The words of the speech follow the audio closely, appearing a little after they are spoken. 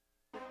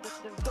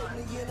Throw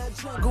me in that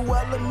jungle,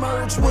 I'll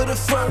emerge with a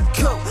fur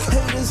coat.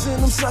 Haters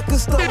in them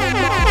suckers, throw them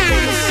all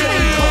in the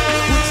same boat.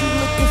 What you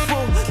looking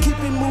for? Keep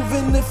it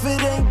moving if it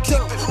ain't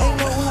dope. Ain't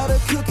know how to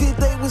cook it,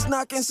 they was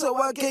knocking, so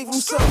I gave them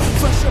some.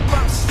 Fresh up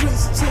out the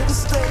streets to the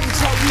stage,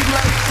 how you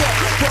like that?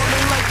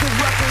 Ballin' like the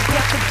rockers,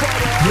 got the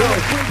butter. Yo.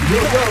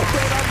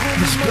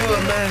 What's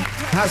good, man?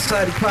 Hot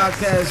Society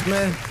Podcast,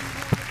 man.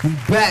 We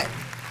back.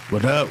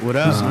 What up?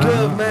 What's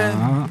good,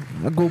 man?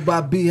 I go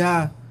by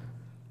B-High.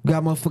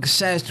 Got motherfucking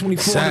Sash 24 in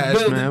the Sash,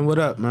 building. man. What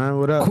up, man?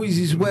 What up?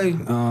 Queasy's Way.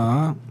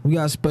 We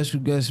got a special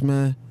guest,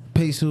 man.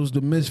 Pesos,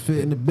 the Misfit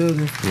in the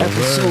building.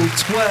 Episode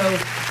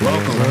 12.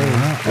 Welcome.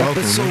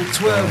 Episode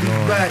 12, we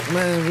back,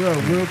 man. Yo,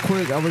 real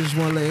quick, I just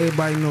want to let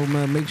everybody know,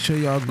 man, make sure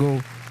y'all go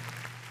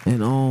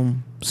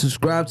and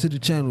subscribe to the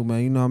channel,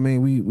 man. You know what I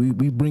mean?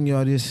 We bring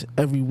y'all this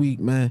every week,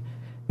 man.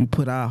 We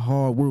put our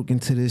hard work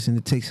into this, and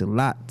it takes a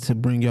lot to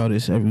bring y'all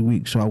this every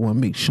week. So I want to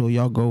make sure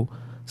y'all go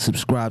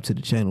subscribe to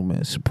the channel,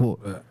 man. Support.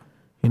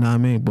 You know what I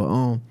mean? But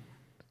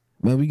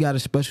man, we got a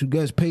special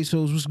guest.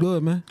 Pesos, what's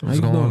good, man?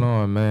 What's going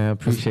on, man?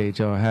 Appreciate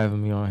y'all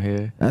having me on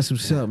here. That's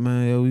what's up,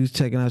 man. Yo, we was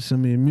checking out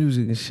some of your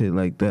music and shit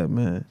like that,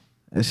 man.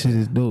 That shit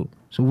is dope.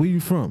 So where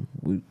you from?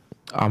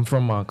 I'm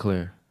from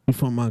Montclair. You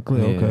from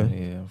Montclair?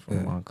 Okay. Yeah, I'm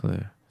from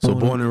Montclair. So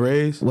born and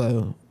raised?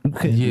 Well, you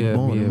can't be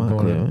born in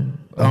Montclair.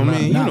 I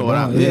mean, you know what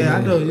I mean. Yeah,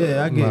 I know.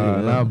 Yeah, I get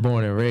it. Not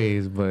born and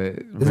raised, but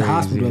there's a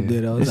hospital up there,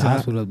 though. There's a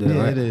hospital up there,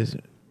 yeah, right? it is.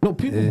 No,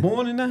 people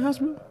born in that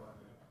hospital?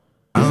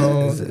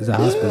 It's a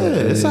hospital. Yeah,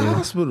 it's a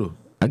hospital.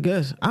 I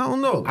guess. I don't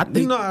know. I think-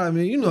 you know what I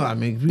mean. You know what I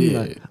mean. Yeah.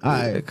 Like, all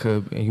right. it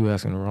could be, you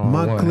asking the wrong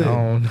Montclair.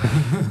 one.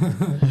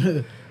 I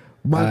don't-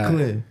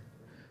 Montclair.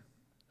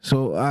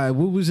 So, all right,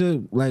 what was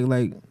it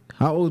like?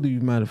 How old are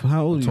you, matter of fact?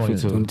 How old are you?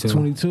 22.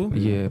 22?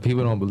 Yeah,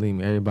 people don't believe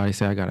me. Everybody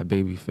say I got a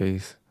baby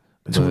face.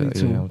 But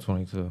 22. Yeah, I'm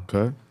 22.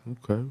 Okay.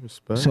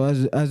 Respect. So,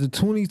 as a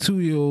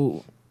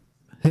 22-year-old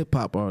hip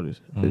hop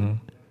artist,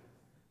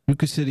 you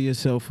consider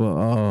yourself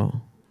a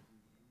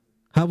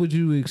how would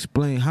you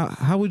explain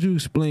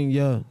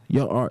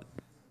your art?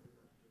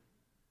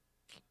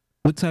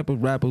 What type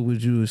of rapper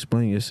would you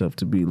explain yourself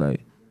to be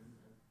like?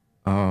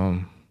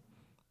 A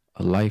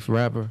life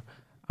rapper.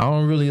 I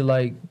don't really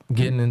like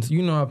getting into,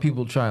 you know how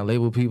people try and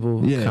label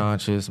people,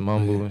 conscious,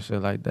 mumble and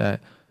shit like that.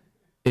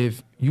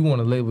 If you want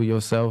to label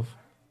yourself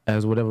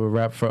as whatever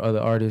rap for other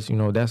artists, you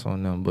know, that's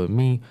on them. But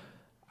me,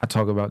 I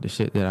talk about the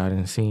shit that I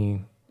done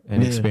seen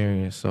and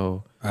experienced.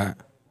 So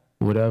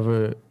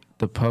whatever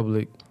the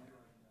public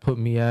put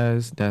me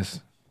as,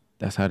 that's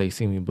how they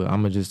see me. But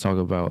I'm going to just talk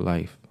about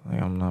life. Like,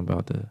 I'm not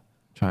about to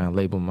try and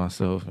label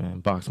myself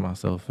and box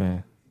myself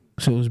in.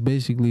 So it's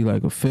basically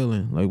like a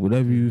feeling, like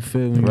whatever you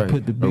feel when you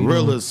put the beat on.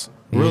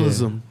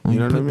 Realism. When You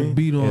know you what I put mean? the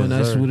beat on,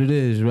 that's sir. what it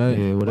is, right?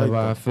 Yeah, whatever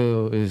Like I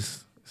feel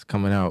is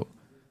coming out.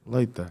 I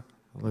like that.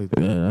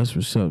 Yeah, that's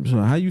what's up. So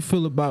how you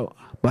feel about,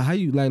 but how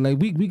you like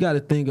we got a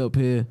thing up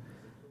here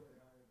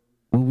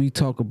when we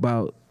talk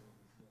about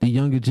the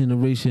younger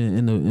generation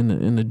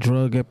in the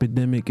drug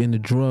epidemic and the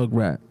drug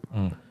rap,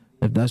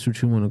 if that's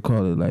what you want to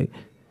call it. Like,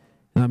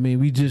 I mean,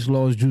 we just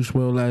lost Juice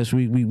WRLD last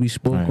week. We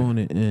spoke on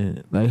it,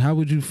 and like, how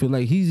would you feel?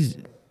 Like, he's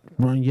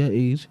around your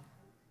age,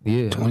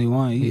 Yeah.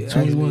 21. Yeah,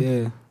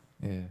 21.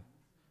 Yeah.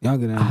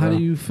 Younger than How bro.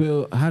 do you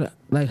feel?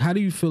 How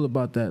do you feel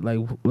about that? Like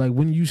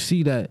when you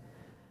see that,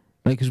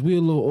 like, cause we're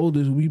a little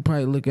older, we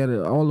probably look at it.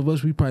 All of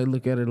us, we probably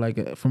look at it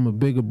like from a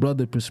bigger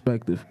brother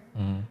perspective.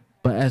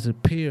 But as a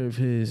peer of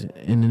his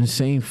and in the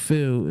same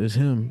field as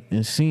him,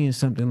 and seeing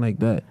something like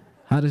that,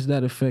 how does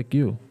that affect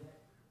you?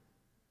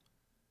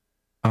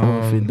 Or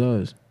if it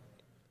does?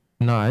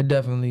 No, it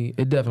definitely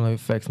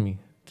affects me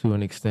to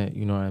an extent.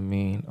 You know what I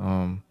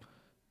mean?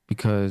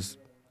 Because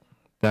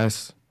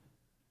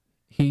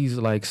he's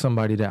like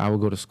somebody that I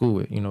would go to school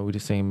with. You know, we're the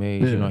same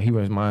age. You know, he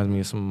reminds me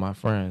of some of my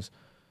friends.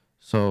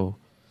 So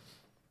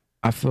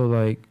I feel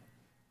like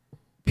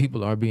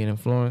people are being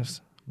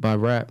influenced by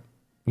rap,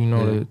 you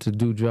know, to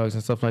do drugs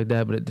and stuff like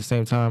that. But at the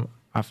same time,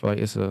 I feel like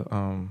it's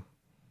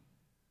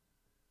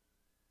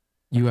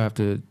you have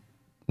to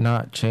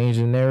not change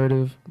the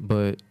narrative,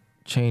 but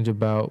change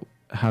about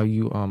how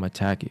you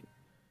attack it.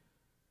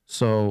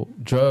 So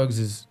drugs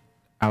is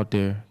out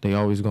there. They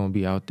always gonna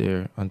be out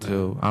there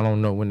until I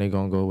don't know when they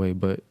gonna go away,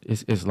 but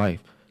it's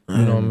life. You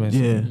know what I mean?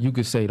 Yeah. You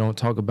could say don't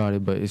talk about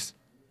it, but it's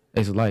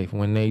life.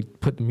 When they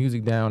put the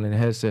music down in the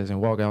headsets and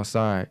walk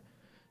outside,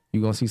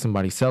 you're gonna see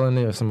somebody selling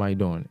it or somebody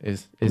doing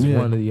it. It's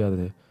one or the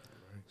other.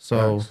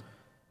 So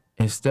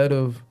instead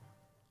of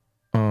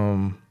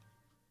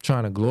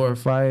trying to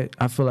glorify it,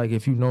 I feel like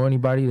if you know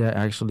anybody that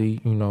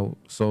actually, you know,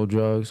 sold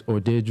drugs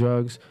or did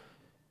drugs,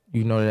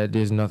 you know that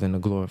there's nothing to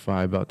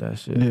glorify about that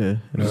shit. Yeah,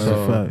 that's So,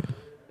 a fact.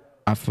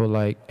 I feel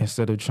like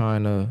instead of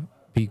trying to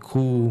be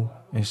cool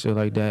and shit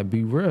like that,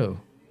 be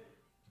real.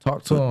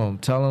 Talk to them.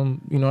 Tell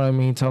them, you know what I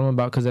mean? Tell them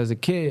about, because as a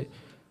kid,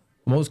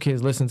 most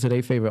kids listen to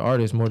their favorite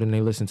artists more than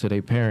they listen to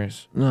their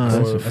parents. No,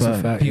 that's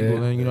a fact.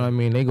 People, and you know what I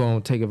mean? They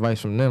gonna take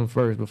advice from them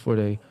first before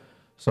they.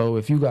 So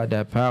if you got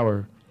that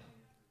power,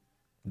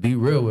 be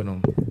real with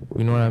them.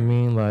 You know what I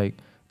mean? Like,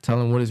 tell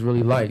them what it's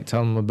really like.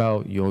 Tell them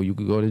about, yo, you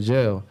could go to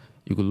jail.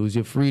 you could lose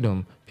your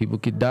freedom. People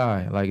could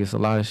die. Like, it's a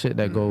lot of shit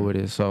that go with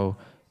it. So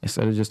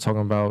instead of just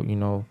talking about, you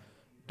know,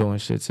 doing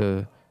shit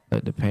to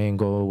let the pain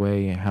go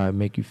away and how it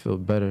make you feel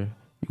better,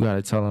 you got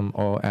to tell them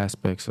all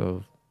aspects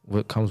of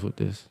what comes with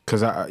this.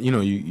 Because,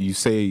 you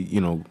say,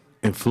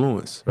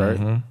 influence, right?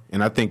 Mm-hmm.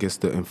 And I think it's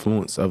the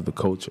influence of the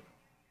culture.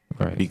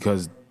 Right.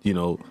 Because,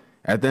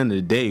 at the end of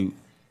the day,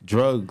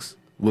 drugs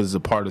was a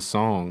part of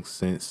songs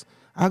since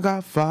I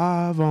got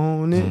 5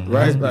 on it, Mm-hmm.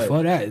 right?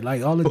 Before that,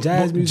 like all the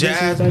jazz music,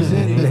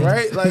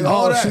 right? Like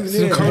all that.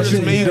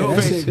 Curtis Mayfield,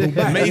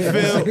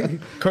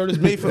 Mayfield, Curtis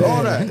Mayfield,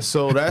 all that.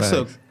 So that's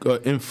a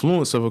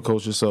influence of a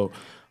culture. So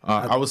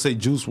I would say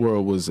Juice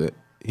WRLD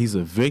he's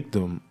a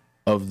victim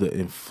of the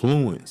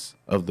influence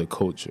of the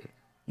culture.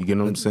 You get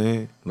what I'm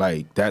saying?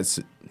 Like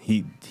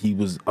he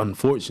was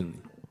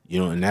unfortunately,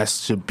 and that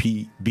should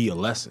be a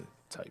lesson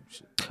type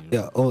shit.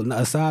 Yeah. Oh,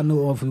 a side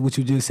note off of what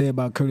you just said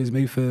about Curtis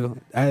Mayfield,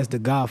 that's the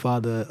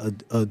godfather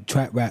of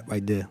trap rap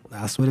right there.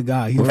 I swear to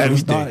God,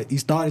 he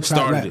started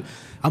trap rap. It.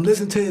 I'm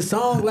listening to his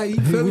song, like, you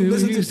feel me?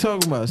 What you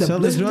talking about?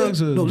 Selling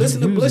drugs?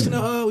 Listen to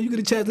when you get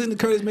a chance, listen to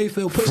Curtis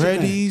Mayfield.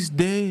 Freddie's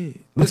dead.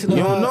 Listen to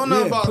you don't know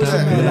nothing about Pusha,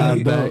 that.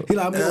 Man. Back. He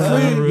like, I'm your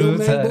friend, yo,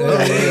 man,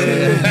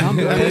 boy. I'm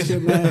your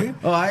Pusha, man.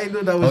 Oh, I ain't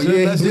know that was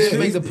he that's did his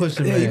make the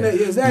Pusha, Yeah, man.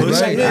 exactly.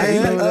 Pusha, Like, I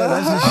ain't know that.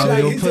 That's his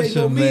like, shit. he said,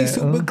 yo, Pusha, me, man.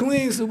 super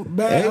clean, super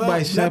bad.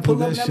 Everybody sampled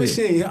pull up that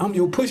machine. I'm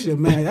your Pusha,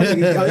 man. That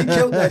nigga, he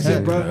killed that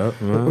shit, bro.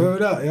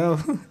 Word up, yo.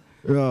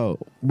 Yo,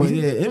 but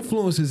yeah,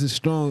 influence is a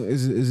strong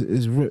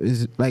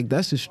is like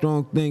that's a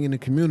strong thing in the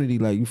community.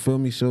 Like, you feel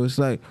me? So it's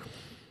like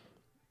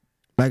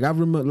I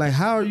remember, like,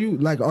 how are you?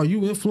 Like, are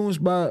you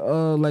influenced by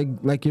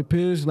like your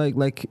peers? Like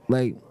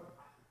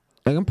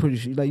I'm pretty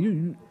sure like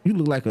you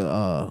look like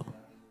a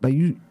like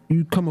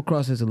you come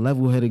across as a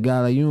level-headed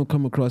guy. Like, you don't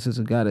come across as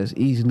a guy that's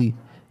easily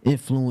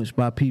influenced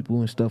by people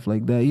and stuff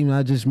like that. Even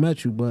I just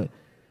met you, but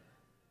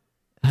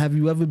have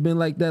you ever been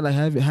like that? Like,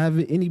 have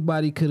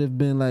anybody could have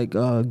been like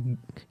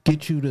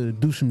get you to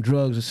do some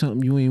drugs or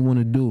something you ain't want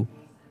to do?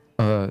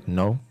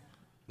 No.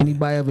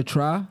 Anybody ever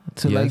try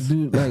to Yes. like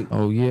do like?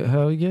 Oh yeah,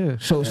 hell yeah.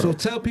 So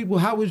tell people,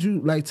 how would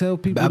you like tell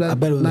people I that?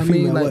 bet it was a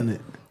female, wasn't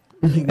it?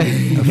 A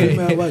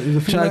female, what? It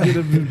was a Try to female? get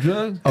them to do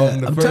drugs. The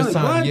I'm first telling you,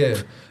 time, what?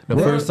 yeah. The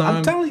What? first time,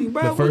 I'm telling you,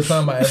 bro. the first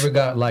time I ever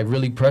got like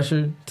really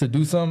pressured to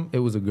do something, it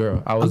was a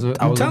girl. I was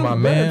with my telling you, bro.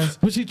 mans,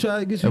 What she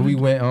try to get you? and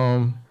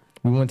to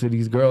we went to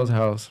these girls'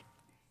 house,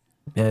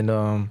 and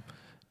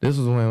this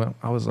was when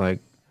I was like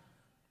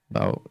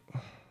about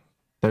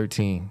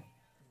 13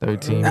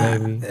 maybe.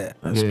 Yeah.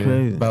 That's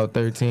crazy. About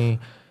 13,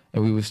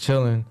 and we was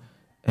chilling,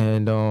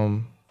 and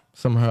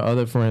some of her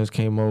other friends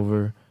came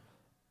over,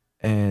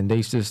 and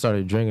they just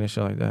started drinking and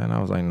shit like that, and I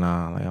was like,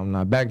 nah, like, I'm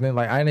not. Back then,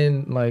 like, I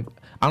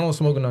don't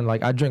smoke none.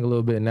 Like, I drink a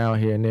little bit now,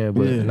 here and there,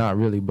 but not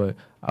really. But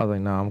I was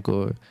like, nah, I'm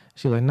good.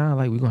 She was like, nah,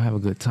 like, we gonna have a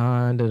good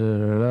time, da da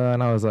da da.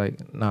 And I was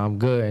like, nah, I'm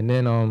good. And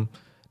then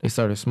they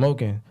started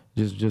smoking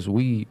just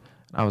weed.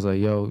 I was like,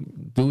 yo,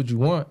 do what you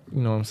want,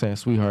 you know what I'm saying,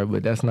 sweetheart,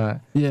 but that's not.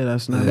 Yeah,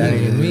 that's not. That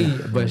ain't me.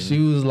 But she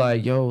was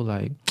like, yo,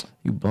 like,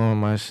 you blowing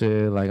my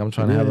shit. Like, I'm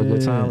trying to have a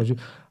good time with you.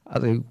 I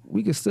was like,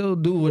 we can still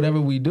do whatever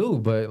we do,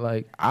 but,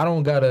 like, I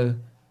don't gotta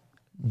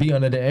be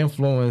under the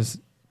influence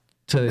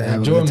to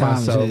enjoy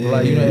myself.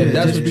 Like, if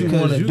that's what you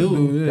want to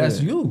do, that's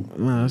you.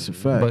 Nah, that's a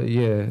fact. But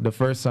yeah, the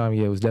first time,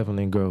 it was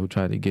definitely a girl who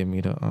tried to get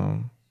me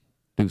to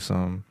do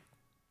something.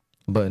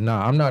 But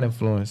nah, I'm not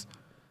influenced.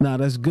 Nah,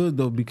 that's good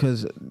though,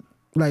 because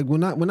like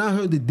when I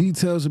heard the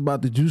details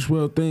about the Juice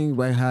WRLD thing,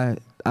 like how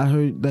I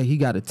heard that he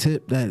got a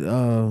tip that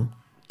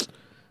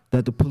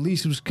the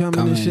police was coming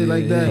and shit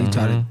like that. He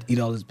tried to eat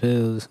all his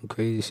pills, some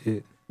crazy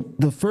shit.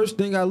 The first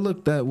thing I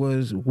looked at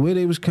was where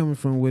they was coming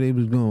from, where they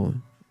was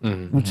going,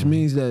 which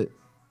means that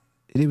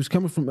they was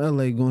coming from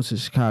L.A. going to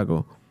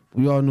Chicago.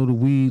 We all know the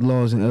weed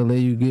laws in L.A.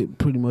 You get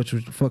pretty much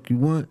what the fuck you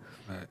want,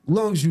 as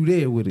long as you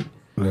there with it.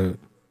 Right.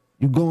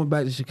 You going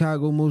back to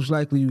Chicago, most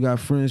likely you got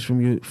friends from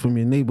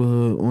your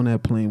neighborhood on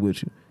that plane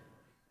with you.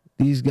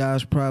 These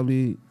guys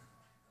probably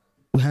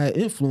had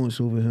influence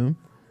over him,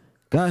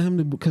 got him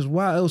to, because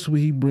why else would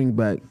he bring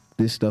back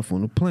this stuff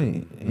on the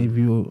plane? If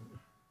you're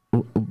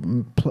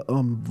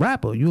a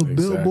rapper, you're a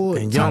Billboard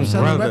and young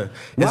top-selling brother, rapper.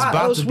 it's Why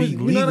about else to be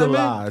would- you know what I mean?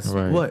 legalized.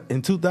 Right. What,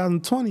 in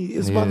 2020?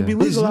 It's about to be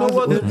There's no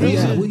legalized. other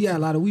reason. We got a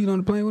lot of weed on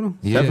the plane with him.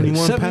 Yeah.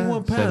 71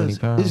 71 pounds. 70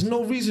 pounds. There's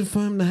no reason for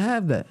him to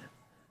have that.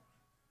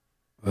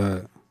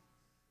 Right.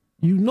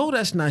 You know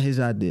that's not his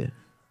idea.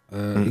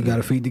 You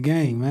gotta feed the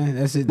game, man.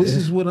 That's it. This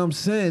is what I'm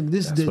saying.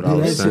 That's what I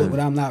was That's saying. it. But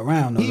I'm not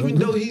round. Though.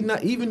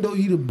 Even though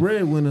he the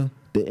breadwinner,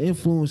 the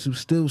influence was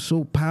still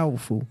so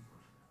powerful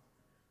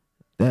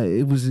that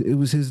it was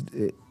his.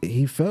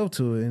 He fell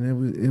to it,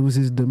 and it was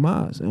his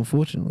demise.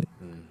 Unfortunately,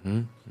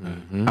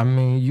 I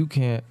mean, you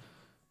can't.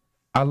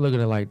 I look at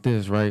it like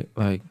this, right?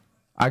 Like,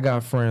 I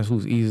got friends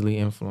who's easily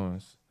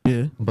influenced,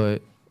 yeah.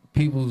 but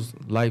people's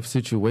life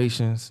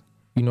situations,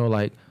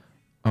 like,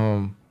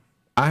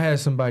 I had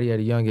somebody at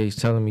a young age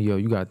telling me, yo,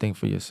 you gotta think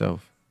for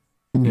yourself.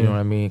 You know what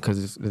I mean?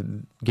 Because it's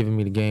giving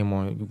me the game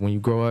on when you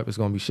grow up, it's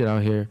gonna be shit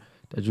out here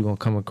that you're gonna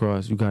come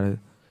across. You gotta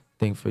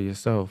think for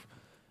yourself.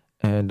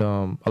 And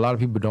a lot of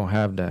people don't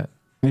have that.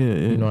 Yeah,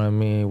 You know what I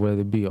mean?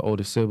 Whether it be an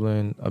older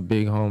sibling, a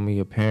big homie,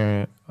 a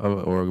parent,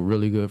 or a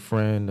really good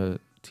friend, a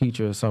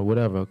teacher, or something,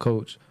 whatever, a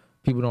coach.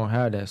 People don't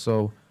have that.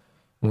 So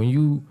when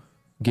you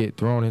get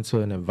thrown into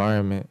an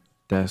environment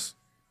that's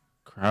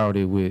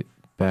crowded with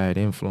bad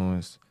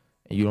influence,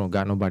 and you don't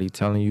got nobody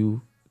telling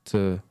you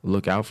to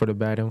look out for the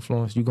bad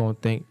influence, you gonna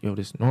think, yo,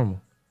 this is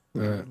normal.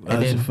 Right. And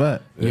That's then a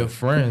fact. your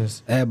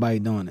friends, Everybody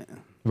doing it.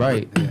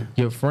 right?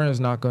 Your friends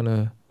not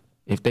gonna,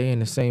 if they in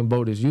the same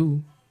boat as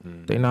you,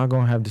 they not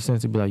gonna have the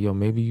sense to be like, yo,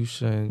 maybe you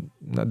shouldn't.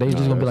 They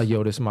just gonna be like,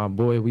 yo, this my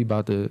boy. We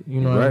about to,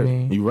 you know what I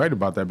mean? You're right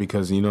about that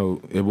because it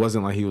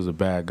wasn't like he was a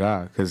bad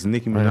guy. Because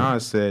Nicki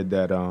Minaj said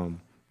that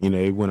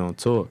they went on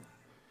tour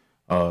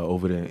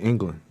over there in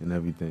England and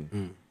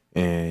everything,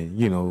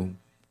 and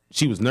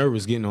she was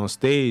nervous getting on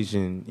stage,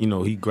 and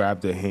he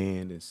grabbed her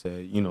hand and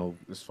said,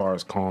 as far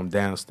as calm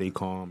down, stay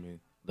calm, and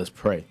let's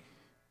pray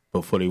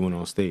before they went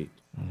on stage.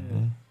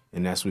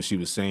 And that's what she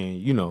was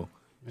saying.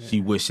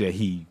 She wished that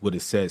he would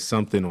have said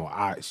something, or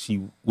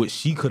she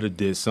could have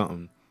did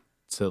something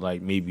to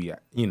like maybe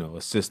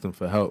assist him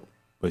for help,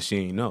 but she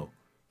ain't know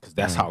because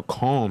that's how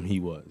calm he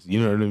was.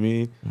 You know what I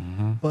mean?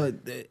 But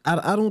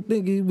I don't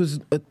think it was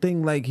a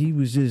thing like he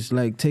was just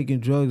like taking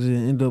drugs and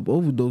end up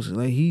overdosing.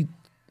 Like he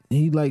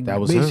like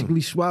That was basically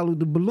him. swallowed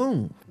the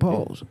balloon.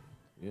 Pause.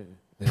 Good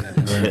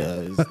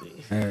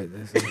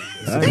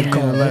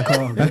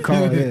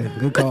call. Yeah,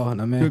 good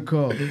call. I mean, Good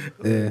call.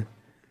 yeah.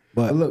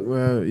 But Look,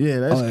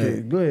 that's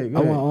good. Go ahead. I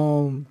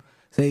want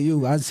say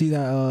I see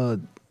that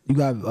you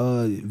got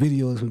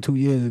videos from 2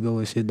 years ago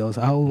and shit though.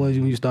 So how old was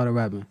you when you started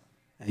rapping?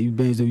 And you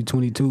been to you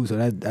 22, so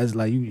that's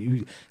like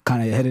you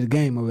kind of ahead of the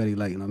game already.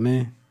 Like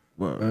man,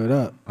 word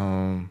up.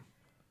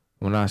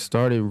 When I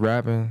started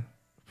rapping,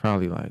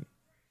 probably like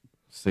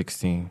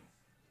 16.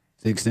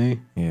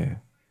 16. Yeah,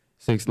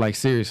 like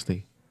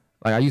seriously.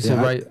 Like I used to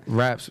write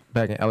raps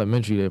back in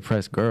elementary to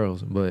impress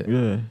girls, but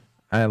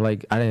I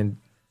didn't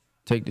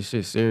take the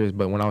shit serious.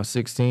 But when I was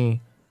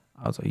 16,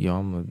 I was like, yo,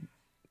 I'm gonna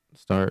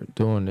start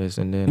doing this.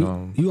 And then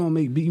you don't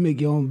make you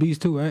make your own beats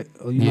too, right?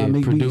 Or you not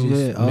make produce,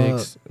 beats? Yeah,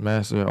 mix,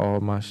 master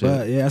all my shit.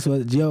 But yeah, that's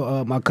what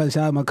Gio.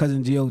 Shout out my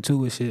cousin Gio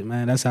too and shit,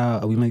 man. That's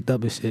how we linked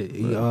up and shit.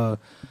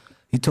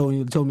 He told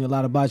me a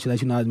lot about you,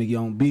 like you know how to make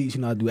your own beats,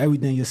 you know how to do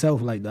everything yourself.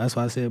 Like that's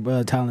why I said,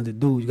 bro, talented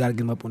dude. You gotta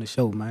get him up on the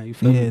show, man. You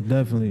feel me? Yeah,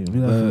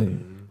 definitely.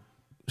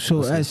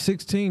 So at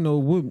 16 though,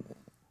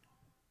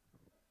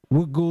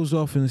 what goes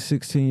off in a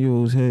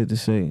 16-year-old's head to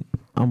say,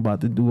 I'm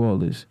about to do all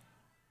this?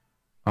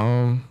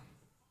 I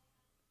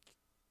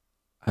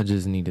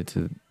just needed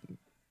to.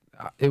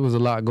 It was a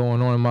lot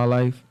going on in my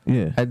life.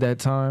 Yeah. At that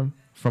time,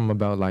 from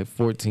about like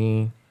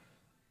 14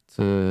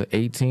 to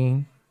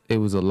 18, it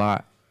was a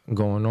lot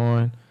going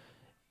on,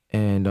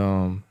 and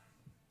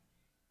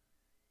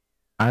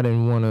I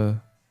didn't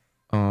want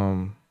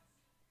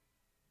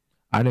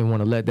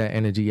to let that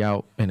energy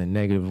out in a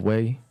negative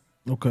way.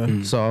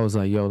 Okay. So I was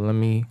like, yo, let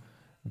me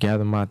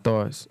gather my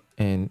thoughts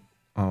and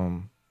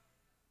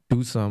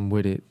do something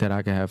with it that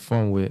I can have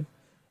fun with.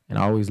 And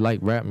I always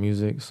liked rap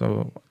music,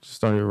 so I just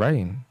started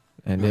writing.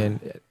 And then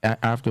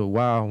after a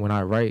while, when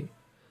I write,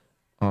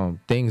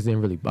 things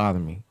didn't really bother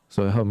me.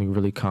 So it helped me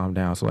really calm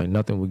down. So like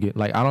nothing would get,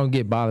 like I don't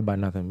get bothered by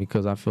nothing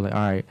because I feel like, all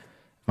right,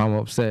 if I'm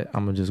upset,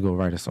 I'm gonna just go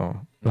write a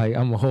song. Like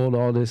I'm gonna hold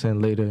all this in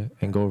later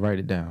and go write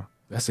it down.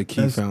 That's a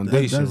key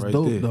foundation that's right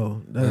dope, there.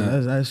 Though.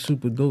 That's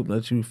super dope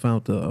that you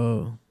found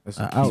an That's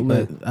a key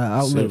outlet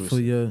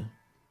Seriously.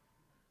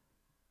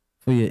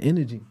 for your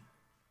energy.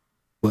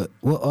 But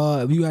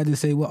what if you had to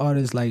say what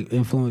artists like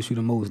influence you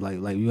the most?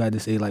 Like you had to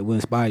say like what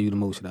inspire you the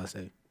most? Should I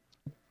say?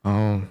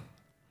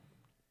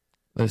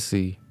 Let's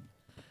see.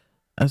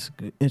 That's a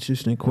good,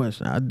 interesting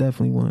question. I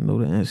definitely want to know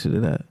the answer to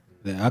that.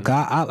 Yeah,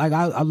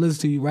 I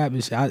listen to you rap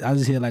and shit. I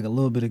just hear like a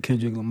little bit of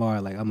Kendrick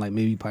Lamar. Like I'm like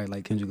maybe probably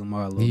like Kendrick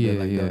Lamar a little bit.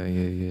 Like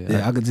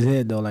Yeah. I could just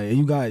hear it though. Like and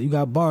you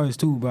got bars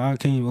too, bro. I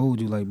can't even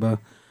hold you, like, bro.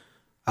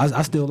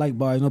 I still like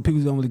bars. You know,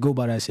 people don't really go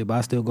by that shit, but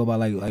I still go by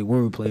like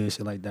wordplay and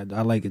shit like that.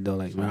 I like it though.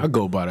 Like I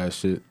go by that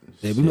shit.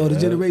 Yeah, we know the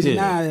generation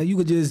now. You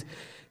could just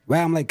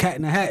rap like Cat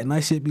in the Hat, and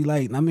that shit be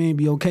like,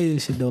 be okay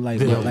and shit though. Like,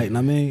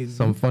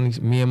 Some funny.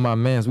 Me and my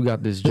mans, we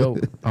got this joke.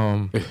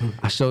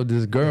 I showed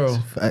this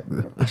girl.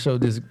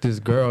 this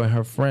girl and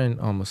her friend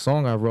a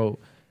song I wrote,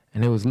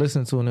 and they was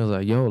listening to it, and it was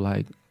like, yo,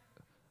 like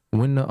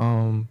when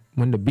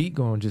the beat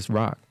gonna just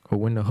rock, or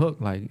when the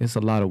hook, like it's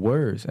a lot of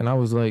words, and I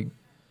was like,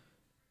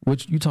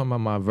 what you talking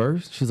about my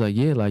verse? She's like,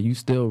 yeah, like you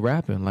still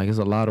rapping, like it's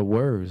a lot of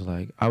words.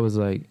 Like I was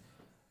like,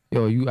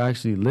 yo, you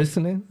actually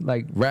listening?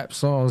 Like rap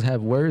songs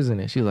have words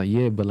in it. She was like,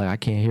 yeah, but like I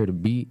can't hear the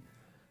beat.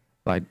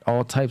 Like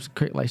all types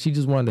of like she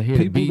just wanted to hear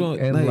the beat,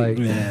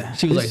 and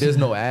she was like, there's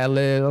no ad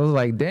lib. I was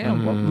like,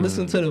 damn,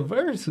 listen to the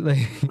verse.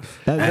 Like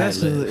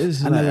it's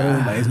there's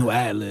no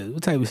ad lib.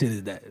 What type of shit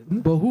is that?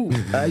 But who?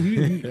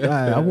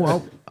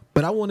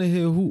 I want to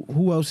hear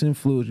who else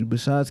influenced you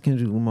besides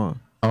Kendrick Lamar.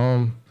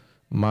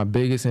 My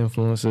biggest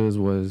influences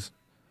was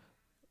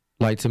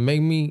like to make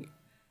me.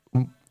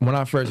 When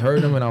I first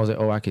heard him and I was like,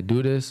 oh, I could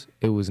do this.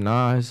 It was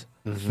Nas,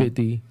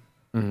 50,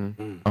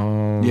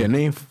 Yeah,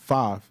 name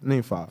five.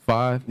 Name five.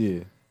 5. Yeah.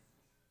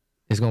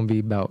 It's gonna be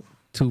about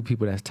 2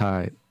 people that's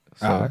tied.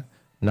 So Alright.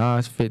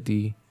 Nas,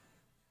 50,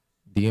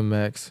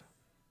 DMX,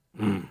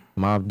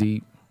 Mobb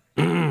Deep,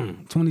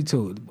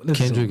 22.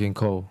 Listen, Kendrick, and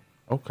Cole.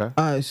 Okay.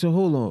 All right, so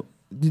hold on.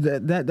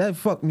 That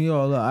fucked me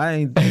all up. I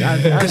ain't. You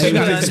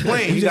gotta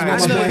explain. You just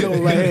want my man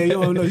over right here. You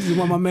don't know. You just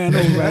want my man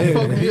over right That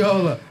fucked here. me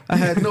all up. I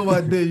had no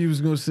idea you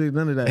was gonna say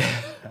none of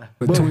that.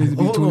 But 20 to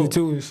be hold on.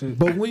 22 and shit.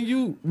 But when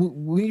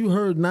you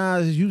heard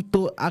Nas, you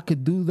thought I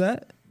could do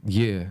that?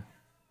 Yeah.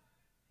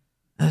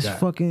 That's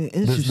fucking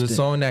interesting. The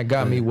song that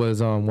got me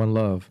was One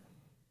Love.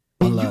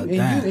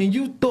 And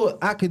you thought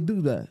I could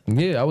do that?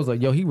 Yeah, I was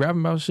like, yo, he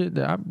rapping about shit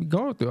that I be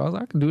going through. I was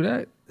like, I can do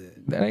that.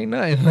 That ain't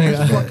nothing.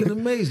 That's fucking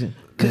amazing.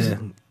 Cause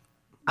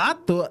I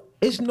thought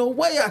it's no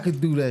way I could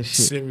do that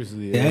shit.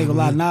 Seriously. Yeah, I ain't gonna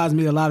lie. Nas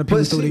made a lot of people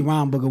But throw see- their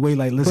rhyme book away.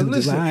 Like, listen,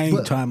 listen, I ain't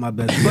but- trying my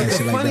best to do But that the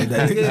shit like funny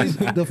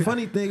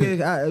that. thing is,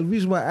 the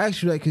reason why I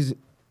asked you that, because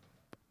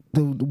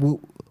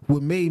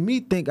what made me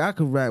think I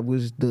could rap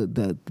was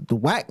the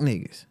whack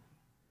niggas.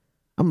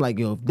 I'm like,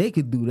 yo, if they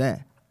could do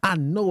that, I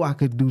know I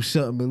could do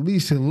something at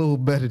least a little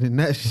better than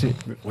that shit.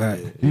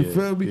 Right. You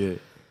feel me? Yeah.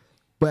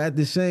 But at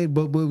the same,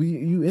 but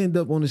you end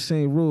up on the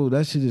same road.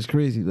 That shit is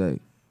crazy. Like,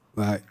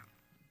 Right.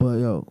 but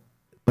yo,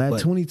 at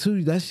But-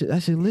 22, that shit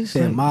Said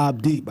listen.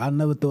 Mob Deep. I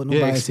never thought nobody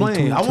Yeah, said explain.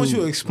 22. I want you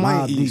to explain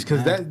Mobb each, Deep,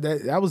 because man.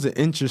 that was an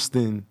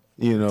interesting,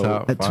 you know.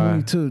 Top. At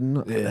 22,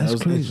 no, Yeah, that that's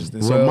was crazy.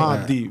 interesting. So Well,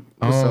 Mobb Deep.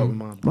 What's up with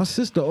Mobb Deep? My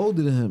sister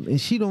older than him, and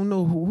she don't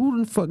know who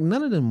the fuck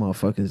none of them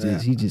motherfuckers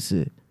is. He just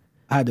said.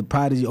 I had the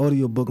Prodigy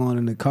audio book on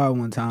in the car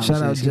one time.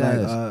 Shout out she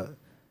Jazz.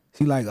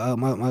 Like,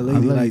 my I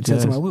lady love like you, tell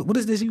Jazz. somebody, what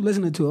is this you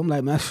listening to? I'm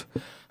like, man,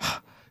 go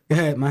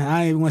ahead, man.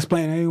 I ain't even want to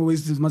explain. I ain't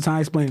waste my time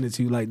explaining it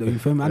to you. Like, though, you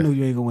feel me? I know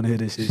you ain't gonna want to hear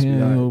this shit. She ain't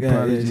sweetheart. no Yeah,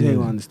 Prodigy. she ain't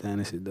gonna understand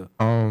this shit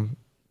though.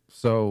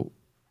 So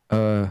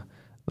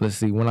let's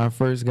see. When I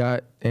first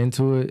got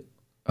into it,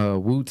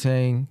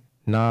 Wu-Tang,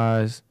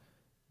 Nas,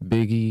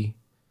 Biggie,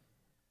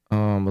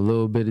 a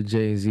little bit of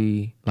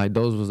Jay-Z. Like,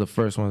 those was the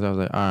first ones I was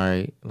like, all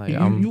right. Like,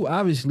 You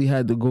obviously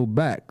had to go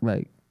back,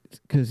 like,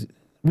 because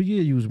what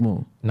year you was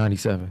born?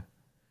 97.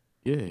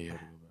 Yeah.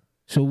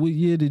 So what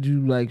year did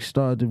you like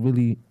start to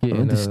really Get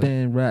into-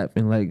 understand rap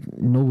and like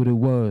know what it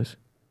was?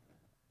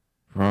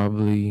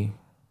 Probably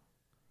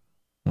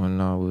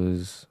when I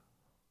was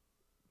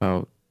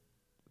about,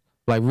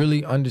 like,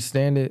 really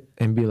understand it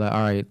and be like,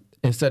 all right,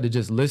 instead of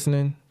just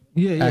listening,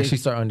 Yeah, actually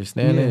start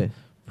understanding. Yeah.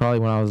 Probably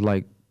when I was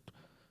like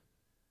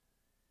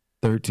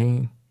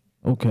 13.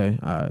 Okay,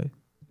 all right.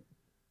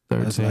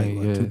 13, That's like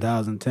what, yeah.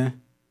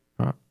 2010.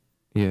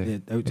 Yeah, Yeah,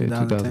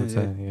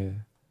 2010, yeah.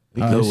 He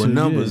good so with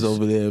numbers yes.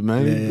 over there,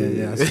 man.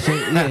 Yeah. So,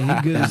 yeah,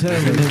 he good as hell.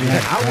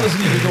 I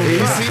wasn't even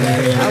gonna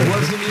try. I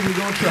wasn't even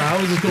gonna try.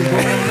 I was just gonna go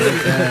on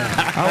with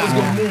it. I was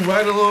gonna move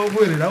right along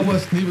with it. I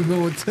wasn't even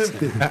gonna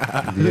attempt it.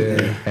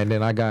 Yeah. And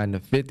then I got into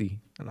 50,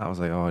 and I was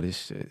like, oh, this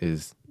shit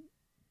is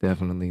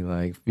definitely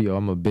like, yo,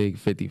 I'm a big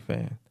 50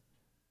 fan.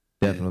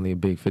 Definitely a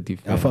big 50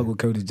 fan. I fuck with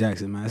Curtis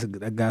Jackson, man.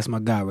 That's my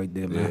guy right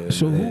there, man. Yeah.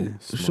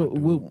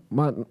 So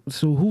Smart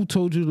who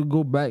told you to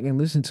go back and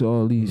listen to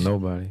all these?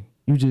 Nobody.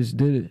 You just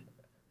did it.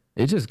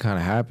 It just kind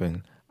of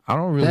happened. I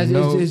don't really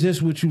know. It's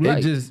just what you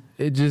like.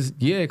 It just,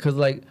 yeah, because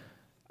like,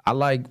 I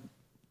like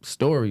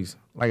stories.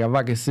 Like, if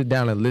I could sit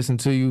down and listen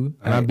to you,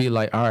 and I'd be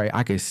like, all right,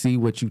 I could see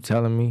what you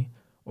telling me.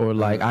 Or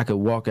like, I could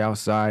walk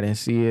outside and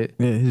see it.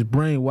 Yeah, his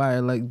brain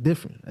wired like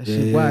different. That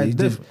shit he wired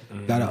just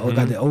different.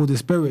 got the older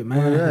spirit,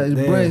 man. Yeah,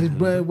 his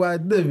brain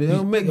wired different. They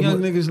don't make young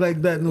niggas like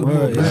that no more.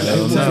 Word. man. Yeah,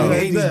 They no.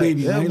 like 80s that.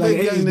 baby, They man. don't He make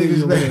like young 80s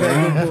niggas baby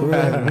like over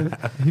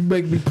that. there. He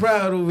make me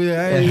proud over here.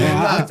 I ain't gonna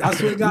lie. I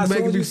swear to God, He so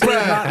making you me said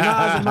proud.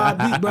 Nas and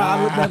Mobb Deep, bro.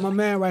 I looked at my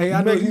man right here. I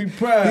He know make me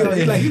proud.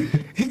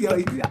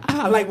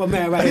 I like my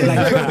man right here.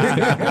 Like,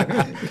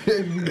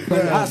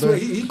 I swear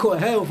he caught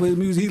hell for his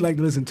music. He like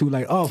to listen to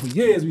for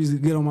years. We used to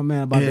get on my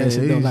man about that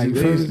shit. Though. Like,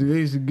 they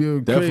used to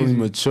give Definitely crazy.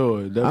 mature.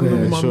 I Definitely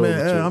remember my mature.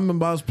 man. I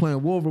remember I was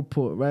playing War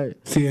Report,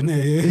 right?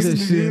 CNN, He said,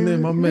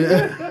 CNN, my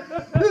man.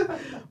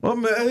 My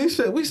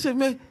man, we said,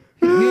 man,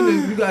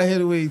 you gotta hear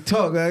the way he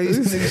talk. Right?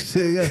 He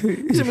said,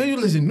 man, you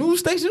listen to news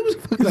station?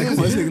 What the fuck Like, is come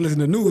on, this? this nigga listen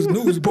to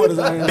news reporters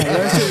out here. Like,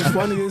 that shit is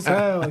funny as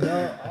hell,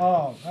 yo.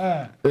 Oh,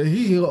 man. And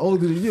he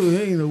older than you. He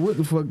ain't know what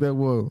the fuck that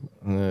was.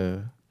 Yeah.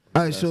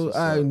 All right,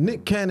 so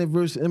Nick Cannon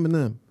versus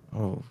Eminem.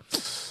 Oh,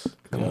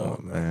 come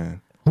on,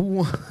 man. Who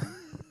won?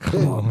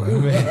 Come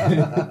on,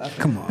 man.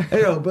 Come on.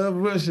 Hey, yo, but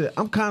real shit,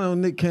 I'm kind of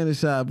on Nick Cannon's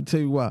side. But tell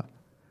you why.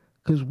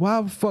 Cause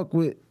why fuck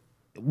with,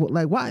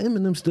 like, why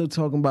Eminem still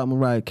talking about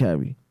Mariah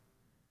Carey?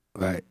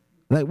 Right.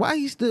 Like, why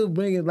he still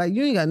bringing, like,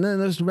 you ain't got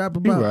nothing else to rap You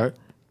about. right.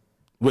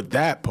 With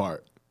that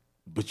part.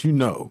 But you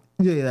know.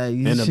 Yeah, like,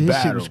 In his a shit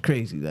battle. was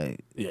crazy.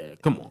 Like, Yeah,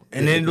 come on.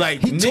 And then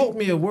like he Nick, taught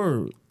me a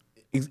word.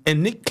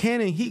 and Nick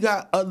Cannon, he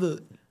got other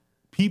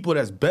people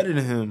that's better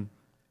than him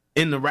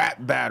in the rap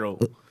battle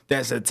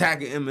that's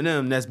attacking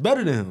Eminem that's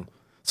better than him.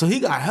 So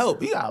he got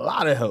help. He got a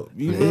lot of help.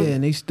 You know? Yeah,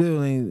 and they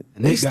still ain't.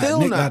 They still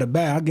Nick not. got it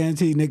bad. I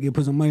guarantee you, Nick can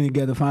put some money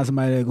together, find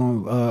somebody that's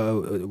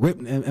gonna rip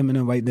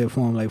Eminem right there for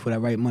him, like for that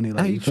right money.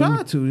 Like He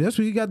tried to. That's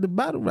what he got the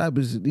battle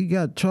rappers. He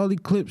got Charlie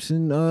Clips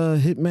and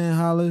Hitman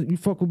Holla. You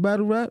fuck with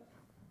battle rap?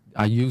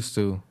 I used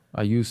to,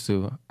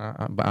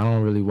 but I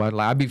don't really watch.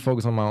 Like I be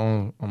focused on my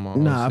own.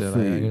 Nah, shit, I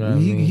feel like, you. know what I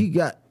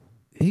mean?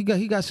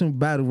 He got some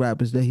battle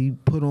rappers that he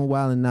put on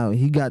Wild 'N Out.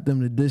 He got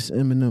them to diss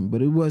Eminem,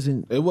 but it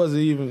wasn't. It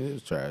wasn't even. It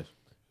was trash.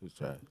 It was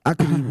trash. I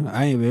could even.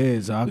 I ain't even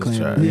heard, so I couldn't.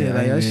 trash. Yeah, I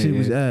like ain't that shit even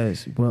was heard.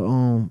 ass. But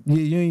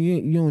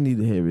you don't need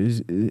to hear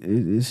it.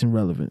 It's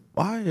irrelevant.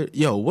 Why?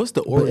 Yo, what's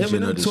the But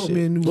origin Eminem of this taught shit?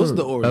 me a new What's word.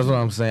 the origin? That's what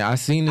I'm saying. I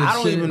seen this I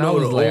don't shit even and I know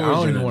was the like, I don't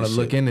origin even of want to this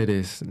look shit. into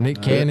this.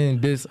 Nick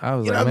Cannon, this. I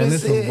was You know like, what man, I'm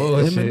this some saying?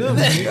 bullshit.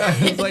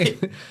 Eminem. It's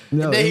like,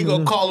 No, And then he Eminem-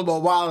 gonna call him a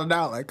Wild 'N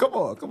Out. Like, come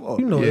on.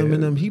 You know Yeah.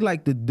 Eminem, he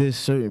like to diss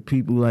certain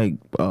people like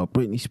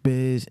Britney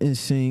Spears,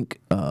 NSYNC,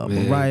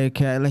 Mariah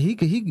Carey. Like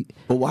he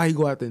But why he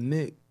go after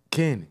Nick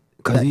Cannon?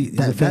 Cause he's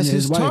that's offending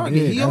his wife. target.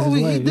 Yeah, he that's his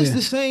always wife, he diss yeah.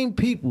 the same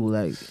people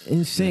like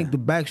NSYNC, the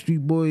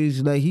Backstreet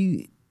Boys. Like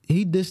he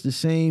diss the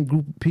same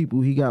group of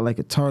people. He got like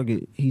a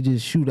target. He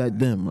just shoot at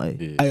them. Like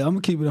Hey, I'm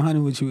gonna keep it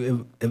 100 with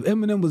you. If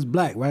Eminem was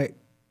black, right,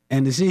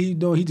 and the shit he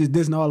doing, he just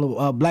dissing all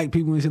the black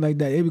people and shit like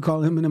that. They be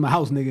calling Eminem a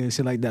house nigga and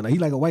shit like that. Like he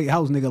like a white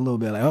house nigga a little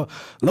bit. Like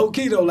low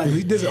key though, like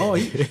he dissing all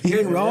he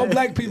hang with all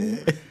black people.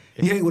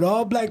 He hang with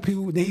all black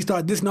people. Then he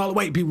start dissing all the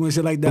white people and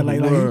shit like that.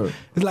 Like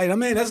it's like I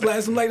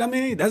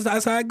mean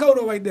that's how I go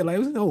though right there. Like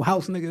oh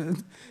house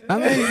nigga. I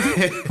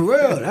mean for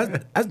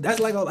real. That's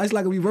like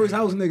a reverse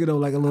house nigga though.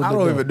 Like a little. I bit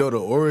don't though. even know the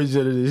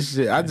origin of this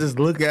shit. I just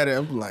look at it.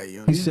 I'm like,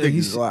 yo, he these said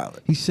niggas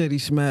wild. he said he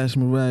smashed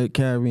Mariah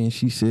Carey and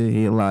she said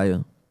he a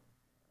liar.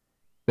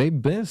 they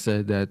been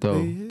said that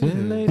though,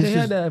 didn't they? It's They just-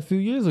 had that a few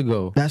years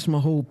ago. That's my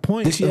whole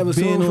point. Did she of ever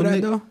sue being him for on that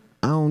Nick. though?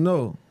 I don't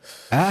know.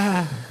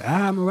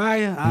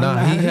 Mariah.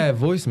 Nah, he had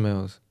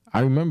voicemails. I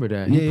remember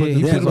that. Yeah,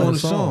 he put it on the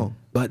song. song.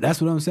 But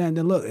that's what I'm saying.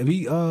 Then look, if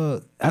he,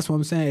 that's what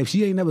I'm saying. If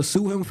she ain't never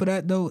sue him for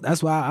that though,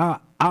 that's why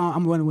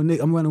I'm running with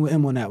Nick. I'm running with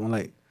him on that one.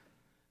 Like,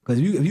 cause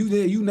if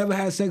you never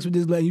had sex with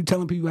this lady, you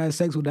telling people you had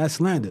sex with that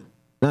slander.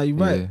 Now you're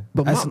right, Yeah.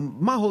 but That's-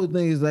 my whole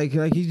thing is like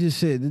he just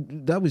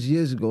said that was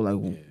years ago.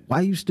 Like,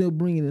 why you still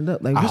bringing it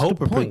up? Like, I what's hope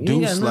the it point? You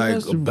ain't produced got nothing like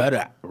else a to-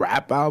 better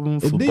rap album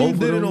for And both then he of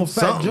did them. it on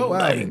Fat Something, Joe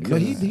album. like,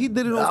 But he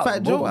did it on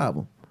Fat Joe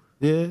album.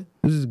 Yeah,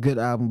 This is a good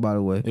album, by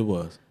the way. it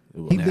was.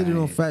 He did it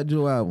on Fat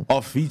Joe album.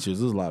 All features.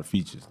 There's a lot of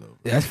features though.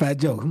 Yeah, that's Fat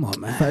Joe. Come on,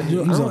 man. Fat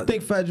Joe. I He was don't on-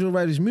 think Fat Joe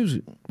write his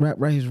music,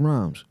 write his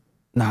rhymes.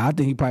 Nah, I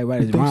think he probably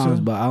write his think rhymes,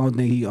 so? but I don't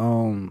think he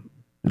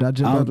Did I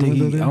jump out the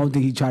window there? I don't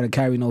think he try to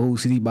carry no whole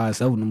CD by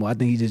himself no more. I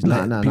think he just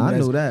Nah, let nah, people I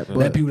that's- know that, let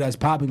but- people that's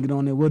popping get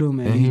on there with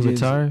him, And he just,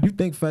 retired. You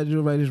think Fat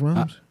Joe write his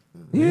rhymes?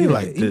 Yeah, He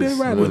like he been this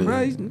rapping, with it.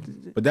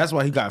 right? But that's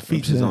why he got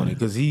features on it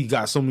because he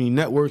got so many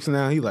networks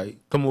now. He like,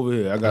 come over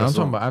here. I got. I'm a talking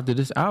song. about after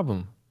this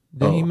album.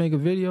 Didn't he Oh. make a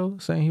video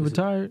saying he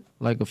retired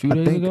like a few I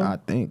days think ago? I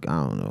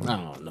don't know. I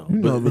don't know. You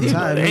know, But he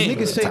retired. know they ain't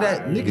Niggas say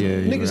that.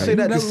 retired. Niggas say You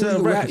that to never sell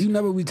really rap- records. You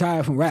never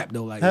retired from rap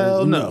though, like Hell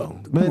you no. know,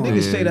 Man, come on.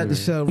 niggas say that to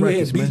sell You hear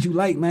records, beat man. you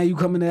like, man, you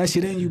coming there, that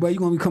shit in you, bro. You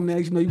gonna be coming there,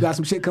 you know, you got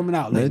some shit coming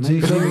out. Like, Man,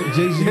 man.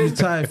 Jay-Z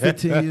retired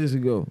 15 years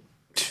ago.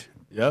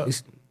 Yep.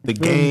 The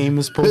game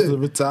is supposed to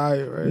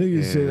retire, right?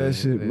 Niggas say that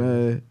shit,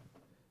 man.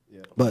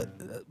 But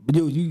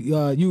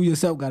you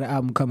yourself got an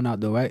album coming out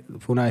though, right?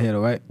 From out here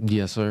though, right?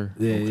 Yes, sir.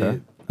 Yeah, yeah.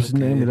 What's the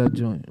name of that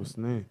joint? What's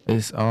the name?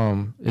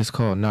 It's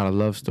called Not a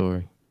Love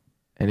Story,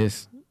 and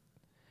it's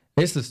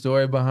the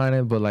story behind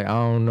it. But like, I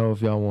don't know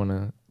if y'all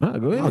wanna. Nah,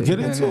 go ahead. I'll get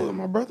into it,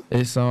 my brother.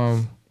 It's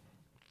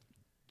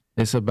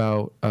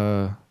about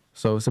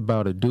it's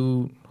about a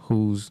dude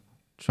who's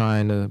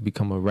trying to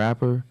become a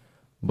rapper,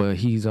 but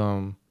he's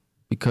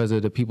because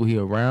of the people he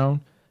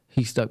around,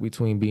 he's stuck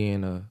between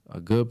being a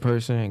good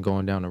person and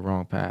going down the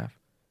wrong path.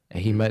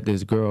 And he met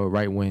this girl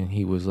right when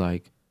he was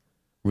like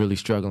really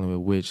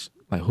struggling with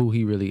who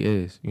he really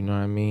is. You know what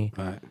I mean?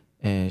 Right.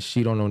 And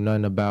she don't know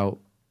nothing about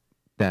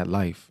that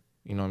life.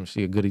 You know what I mean?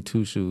 She a goody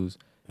two shoes.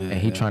 And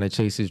he trying to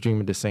chase his dream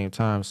at the same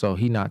time. So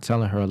he not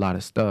telling her a lot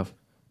of stuff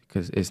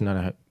because it's none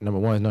of her, number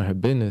one, it's none of her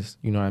business,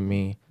 you know what I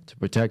mean, to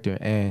protect her.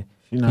 And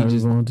You're not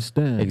even gonna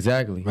understand.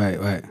 exactly.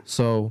 Right.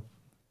 So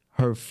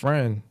her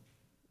friend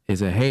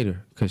is a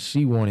hater because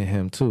she wanted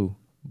him too.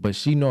 But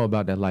she know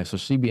about that life. So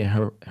she be in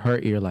her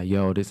ear like,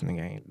 yo, this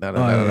nigga ain't da da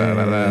da da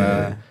da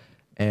da.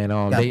 And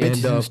Got they bitches end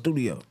in the up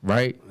studio.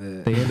 right?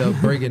 Yeah. They end up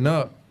breaking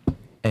up,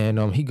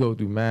 and he go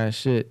through mad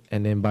shit,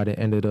 and then by the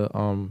end of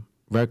the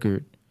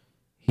record,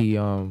 he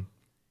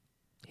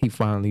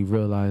finally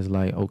realized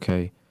like,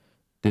 okay,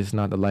 this is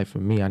not the life for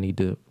me. I need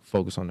to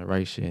focus on the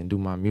right shit and do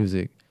my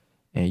music.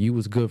 And you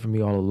was good for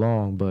me all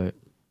along, but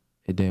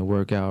it didn't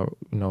work out.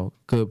 You know,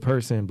 good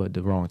person, but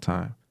the wrong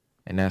time.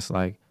 And that's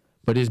like,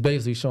 but it's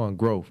basically showing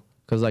growth,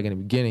 cause like in the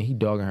beginning he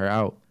dogging her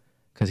out,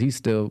 cause he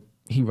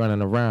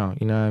running around.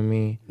 You know what I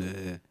mean?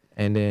 Yeah.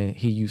 And then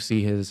you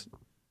see his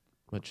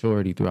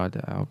maturity throughout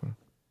the album.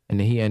 And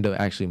then he ended up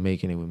actually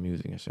making it with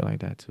music and shit like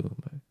that too.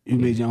 But You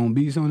made your own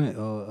beats on it,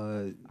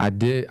 or I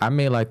did. I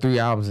made like 3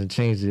 albums and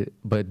changed it,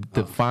 but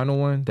the final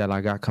one that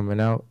I got coming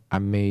out, I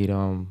made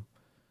out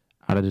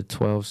of the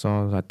 12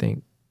 songs, I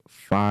think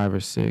 5 or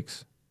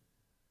 6.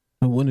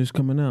 And when is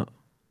coming out?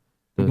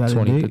 The You got a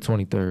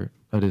 23rd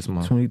of this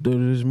month.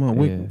 23rd of this month.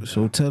 Yeah. Wait,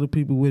 so tell the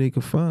people where they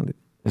can find it.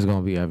 It's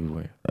gonna be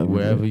everywhere.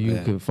 Wherever you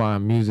can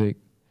find music,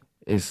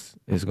 it's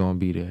gonna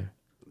be there.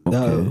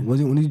 Okay.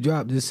 When you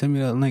drop, just send me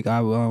that link. I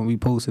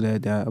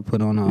reposted that I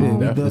put on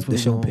the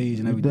show page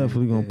and everything.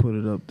 Definitely gonna put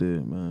it up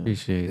there, man.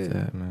 Appreciate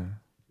that, man.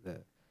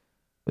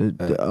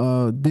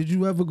 Did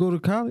you ever go to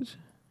college?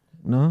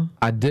 No.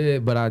 I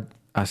did, but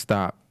I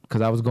stopped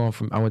because I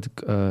went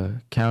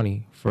to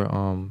county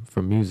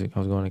for music. I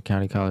was going to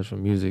county college for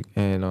music,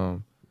 and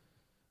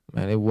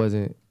man, it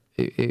wasn't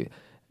it.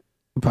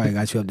 Probably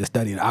got you up to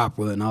studying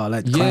opera and all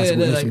that. Yeah,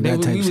 classical like and we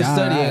that type was shit.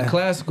 studying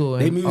classical.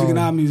 They And, music and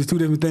our music, 2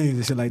 different things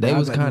and shit like that. They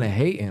was like, kind of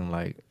hating,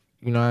 like,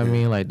 you know what I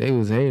mean? Like, they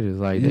was haters.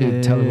 Like,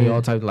 they telling me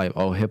all types, like,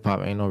 oh, hip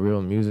hop ain't no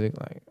real music.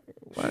 Like,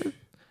 what?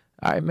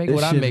 I make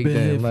what I make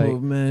then. Like,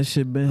 man,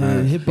 shit been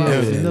here. Hip hop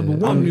is number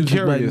one I'm music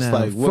right curious, now.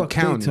 like, what Fuck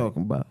county? they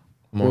talking about?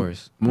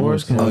 Morris. Oh,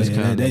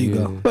 yeah, there you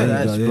go. But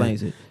that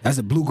explains it. That's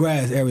a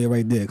bluegrass area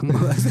right there. Come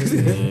on.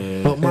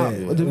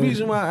 But the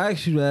reason why I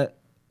asked you that,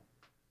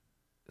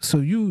 so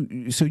you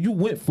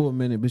went for a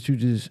minute, but you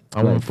just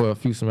I went for a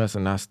few semesters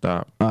and I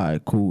stopped. All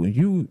right, cool. And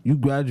you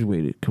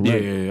graduated,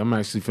 correct? Yeah, I'm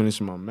actually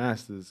finishing my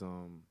master's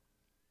Oh,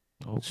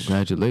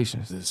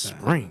 congratulations. this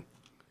spring.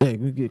 Hey,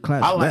 we get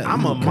class.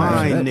 I'm a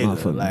mind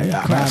nigga. Like,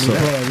 I'm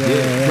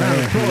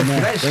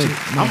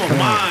a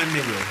mind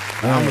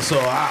nigga. So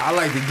I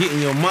like to get in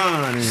your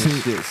mind and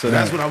shit. So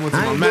that's what I went to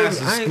my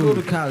master's I ain't school.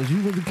 go to college.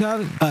 You went to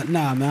college?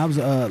 Nah, man, I was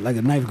like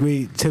a 9th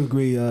grade, 10th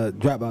grade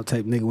dropout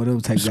type nigga, one of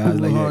those type School guys.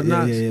 Like, hard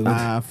knocks.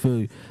 yeah. I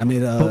feel you. I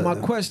mean, But my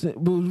question,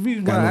 but the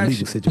reason why got I a asked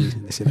legal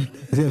situation and shit.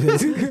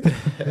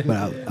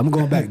 But I'm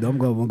going back though. I'm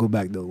gonna go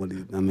back though. I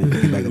mean,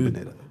 get back up in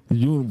there. the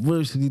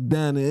university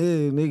down the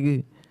air,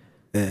 nigga.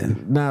 Yeah.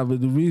 Nah, but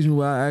the reason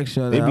why I asked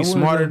y'all They that, be I wanna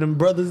smarter know- than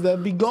brothers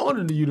that be going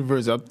to the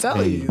university. I'm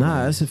telling you.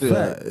 Nah, that's a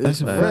fact.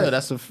 That's a fact. Yeah,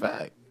 that's a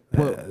fact.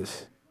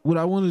 But what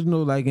I wanted to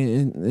know, like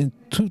in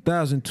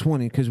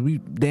 2020, because we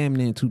damn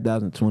near in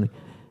 2020.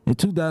 In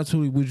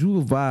 2020, would you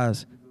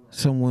advise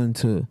someone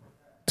to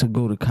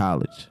go to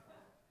college?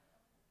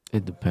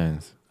 It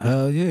depends.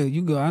 Yeah,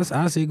 you go. I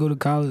say go to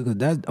college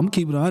because I'm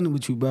keeping it 100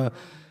 with you, bro.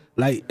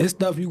 Like it's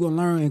stuff you gonna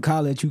learn in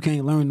college you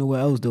can't learn nowhere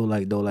else though.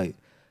 Like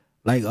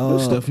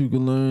Stuff you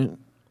can learn.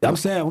 I'm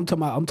saying I'm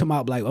talking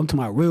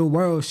about real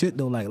world shit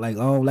though. Like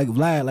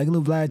Vlad, like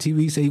little Vlad TV.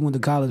 He said he went to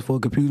college for a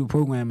computer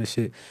programming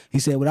shit. He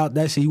said without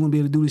that shit, he wouldn't be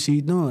able to do the shit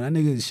he's doing. That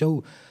nigga's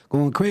show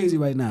going crazy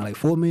right now. Like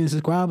 4 million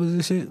subscribers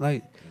and shit.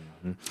 Like,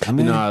 I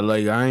mean,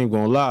 like I ain't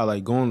gonna lie.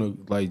 Like going to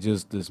like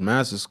just this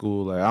master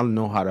school. Like I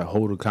know how to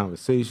hold a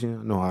conversation.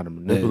 I know how to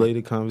manipulate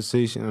a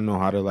conversation. I know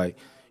how to like.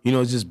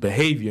 Just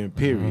behavior and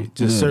period.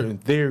 Just certain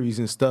theories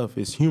and stuff.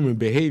 It's human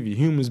behavior.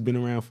 Humans been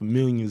around for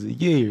millions of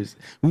years.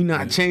 We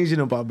not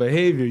changing up our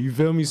behavior. You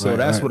feel me? So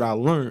that's what I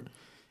learned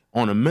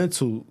on a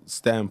mental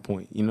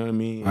standpoint. You know what I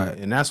mean? Right.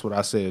 And that's what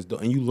I say is,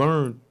 and you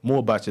learn more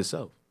about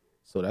yourself.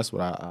 So that's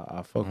what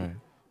I fuck with.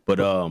 But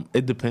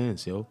it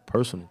depends,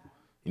 personal.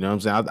 You know what I'm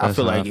saying? I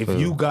feel like if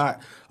you got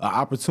an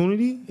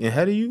opportunity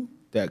ahead of you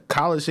that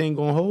college ain't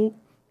gonna hold,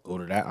 go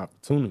to that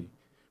opportunity.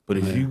 But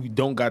if you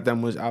don't got that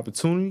much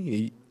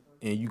opportunity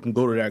and you can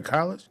go to that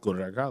college, go to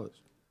that college.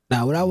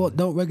 now what I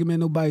don't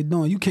recommend nobody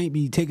doing, you can't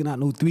be taking out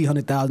no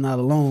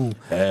 $300,000 loan.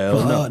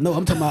 Hell no. No,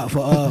 I'm talking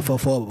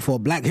about for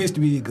Black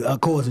History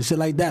course and shit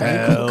like that.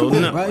 Hell Come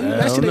on, no. right?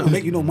 That Hell shit ain't no. gonna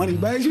make you no money,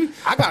 back.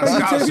 I got a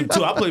scholarship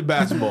too. I play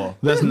basketball.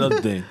 That's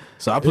another thing.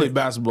 So I play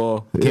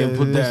basketball. Can't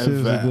put that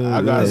in fact.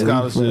 I got a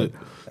scholarship.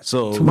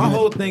 So My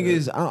whole thing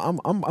is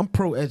I'm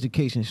pro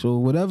education. So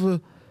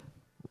whatever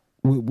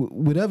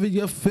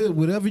your field,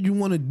 whatever you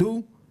want to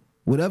do,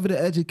 whatever the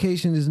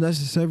education is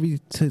necessary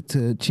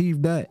to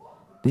achieve that,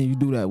 then you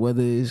do that.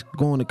 Whether it's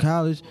going to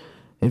college,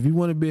 if you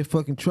want to be a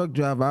fucking truck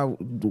driver,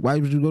 why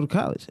would you go to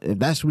college? If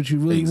that's what you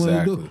really want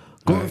to do,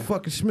 go to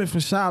fucking Smith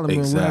and Solomon,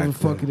 wherever the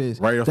fuck it is.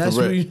 Right off that's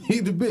the where rip. you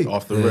need to be.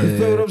 Off the You rip.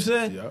 feel what I'm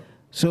saying? Yep.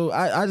 So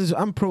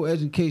I'm pro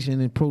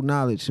education and pro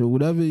knowledge. So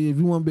whatever, if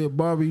you want to be a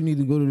barber, you need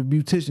to go to the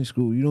beautician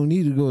school. You don't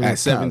need to go to at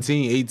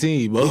 17,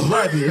 18, bro.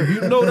 Exactly. If you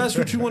know that's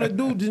what you want to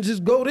do, then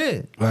just go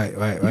there. Right.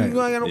 You ain't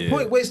got no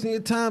point wasting your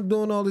time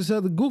doing all this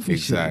other goofy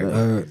Exactly.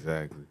 shit.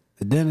 Exactly.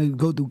 And then to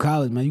go through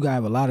college, man, you gotta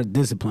have a lot of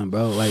discipline,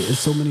 bro. Like, there's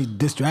so many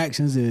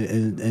distractions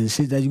and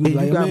shit that you And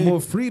like. you got man,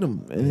 more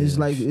freedom, and it's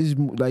like you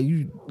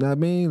know what I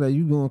mean, like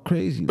you going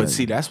crazy. But like,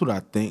 see, that's what I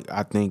think.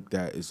 I think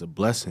that is a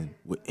blessing.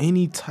 With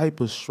any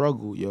type of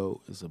struggle,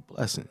 is a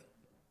blessing.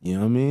 You know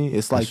what I mean?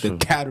 It's like the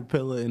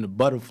caterpillar and the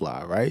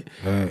butterfly, right?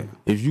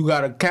 If you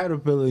got a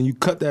caterpillar and you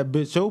cut that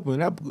bitch open,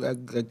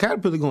 that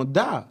caterpillar gonna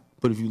die.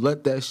 But if you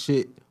let that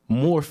shit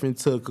morph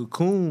into a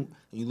cocoon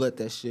and you let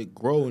that shit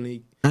grow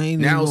and I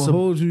ain't even gonna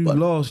hold you. You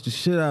lost the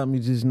shit out of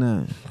me just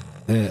now.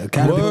 Yeah, a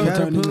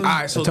caterpillar. All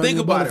right, so think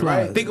about it,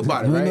 right? Think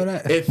about it, You right? know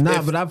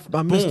that? But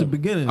I missed the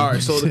beginning. All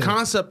right, so the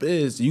concept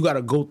is you got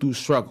to go through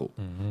struggle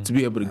to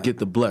be able to get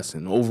the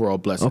blessing, the overall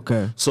blessing.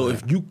 Okay. So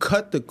if you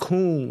cut the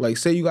cocoon, like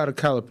say you got a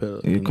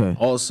caterpillar, and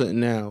all of a sudden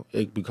now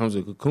it becomes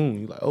a cocoon.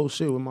 You're like, oh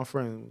shit, with my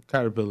friend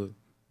caterpillar,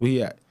 where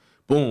he at?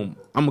 Boom,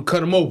 I'm gonna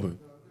cut him open.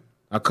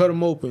 I cut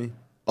him open.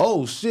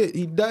 Oh shit,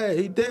 he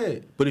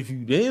dead. But if you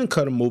didn't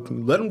cut him open,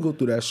 you let him go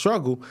through that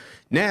struggle,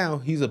 now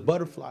he's a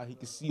butterfly. He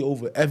can see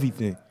over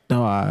everything.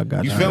 No, I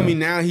got you. Feel me?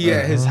 Now he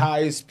at his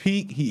highest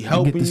peak. He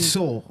helping you. Get the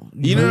soul.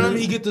 You know what I mean?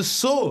 He get the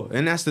soul.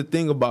 And that's the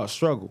thing about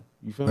struggle.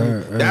 You feel me?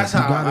 That's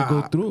how you gotta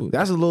go through it.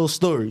 That's a little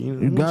story.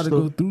 You gotta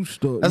go through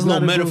story. That's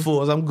little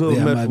metaphors. I'm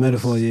good with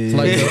metaphors.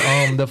 Yeah. It's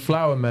like the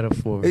flower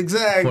metaphor.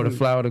 Exactly. For the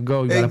flower to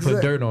go, you gotta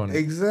put dirt on it.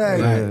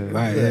 Exactly.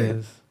 Right.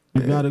 Yeah.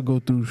 You gotta go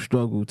through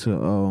struggle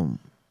to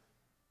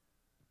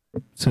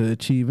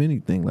achieve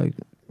anything like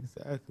that.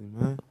 Exactly,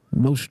 man.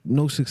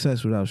 No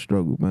success without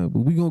struggle, man.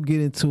 But we gonna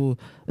get into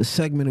a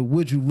segment of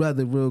Would You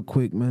Rather real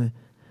quick, man.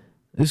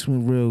 This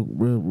one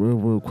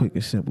real quick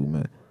and simple,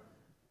 man.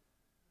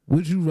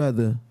 Would you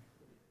rather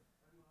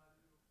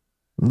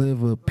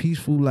live a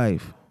peaceful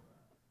life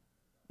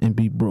and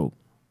be broke?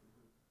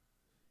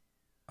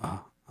 I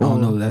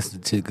don't know. That's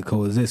the shit could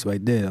coexist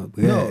right there.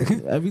 No,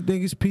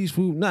 everything is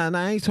peaceful. Nah,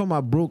 I ain't talking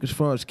about broke as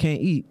far as can't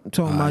eat. I'm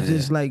talking about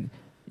just like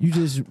you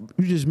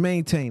just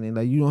maintaining.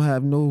 Like you don't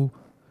have no,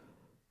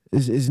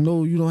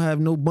 you don't have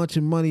no bunch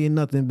of money and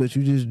nothing, but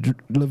you just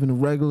living a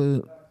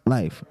regular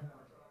life,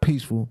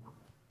 peaceful.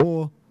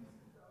 Or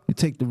you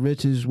take the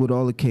riches with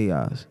all the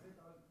chaos.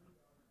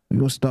 We're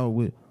gonna start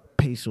with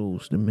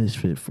Pesos, the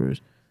Misfit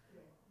first.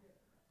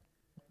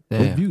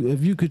 Damn.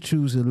 If you could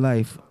choose a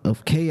life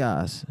of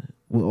chaos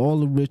with all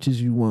the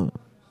riches you want,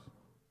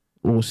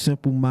 or a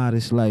simple,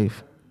 modest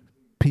life,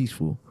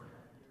 peaceful,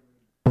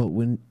 but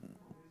with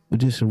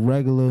just a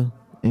regular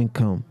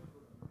income.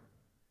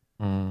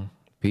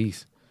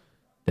 Peace.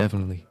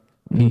 Definitely.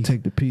 You gonna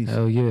take the peace.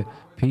 Hell yeah.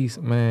 Peace,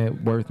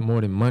 man, worth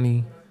more than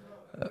money.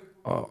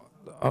 All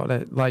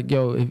that. Like,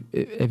 yo,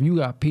 if you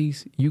got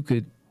peace, you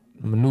could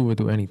maneuver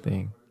through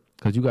anything.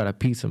 Because you got a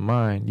peace of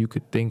mind. You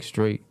could think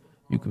straight.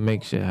 You can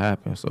make shit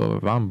happen. So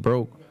if I'm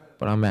broke,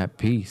 but I'm at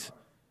peace,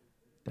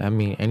 that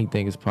mean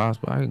anything is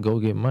possible. I could go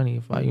get money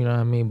if you know what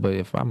I mean? But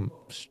if I'm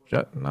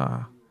stressed,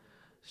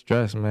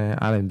 man,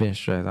 I done been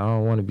stressed. I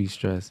don't want to be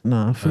stressed.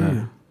 Nah, I feel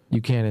you.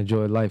 You can't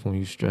enjoy life when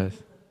you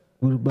stressed.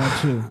 What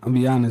about you? I'll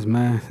be honest,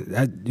 man.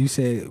 You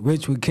said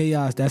rich with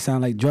chaos, that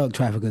sound like drug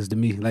traffickers to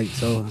me. Like,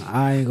 so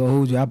I ain't gonna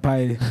hold you.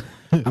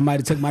 I might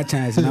have took my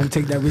chance, and I'm gonna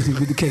take that risk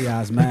with the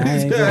chaos, man. I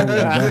ain't gonna hold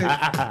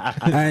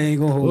you, bro. I ain't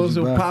gonna hold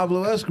you, bro.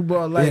 Pablo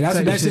Escobar, like that's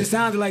what that shit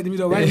sounded like to me,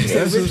 though, right? You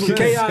said rich with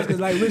chaos, cause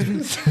like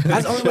rich,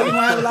 that's the only way you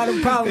gonna have a lot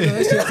of problems. Though.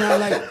 That shit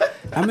sound like,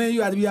 I mean,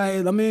 you have to be out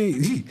here.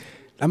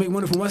 I mean,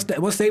 one from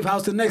one safe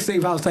house to the next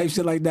safe house type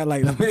shit like that.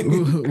 Like,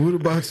 what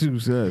about you,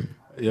 son?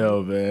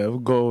 Yo, man,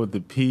 I'm going with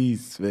the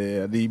peace,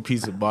 man. I need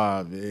peace of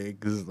mind, man,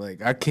 because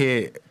like I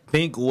can't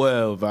think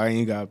well if I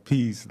ain't got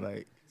peace.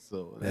 Like,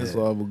 so that's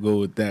why I'm gonna go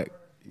with that.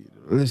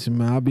 Listen,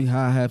 man, I'll be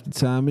high half the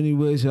time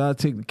anyway, so I'll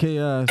take the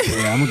chaos.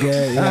 Yeah, I'm gonna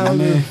get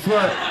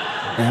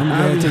I'm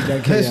gonna take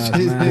that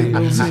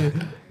chaos,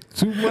 man.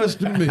 Too much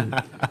to me.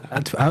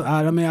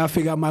 I mean, I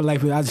figure out my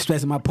life. I just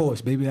stressing my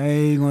Porsche, baby. I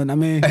ain't gonna. I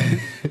mean,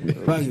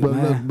 fuck it, but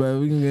man. look, bro,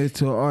 we can get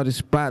to an artist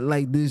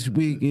spotlight this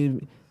week.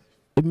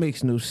 It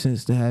makes no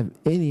sense to have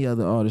any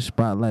other artist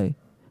spotlight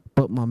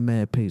but my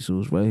man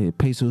Pesos right here.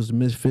 Pesos the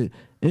Misfit.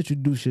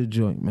 Introduce your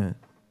joint, man.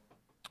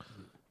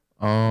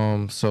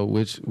 So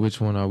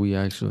which one are we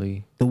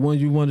actually? The one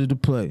you wanted to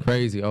play.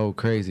 Crazy. Oh,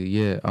 crazy.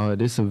 Yeah.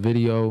 This a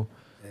video.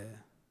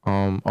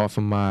 Off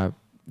of my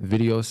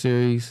video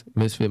series,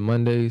 Misfit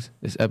Mondays.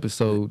 It's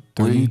episode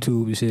 3. On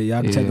YouTube and shit.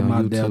 Y'all can check them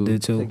out there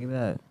too. Check it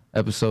out.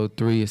 Episode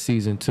 3 of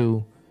season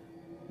 2.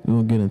 We're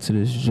gonna get into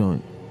this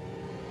joint.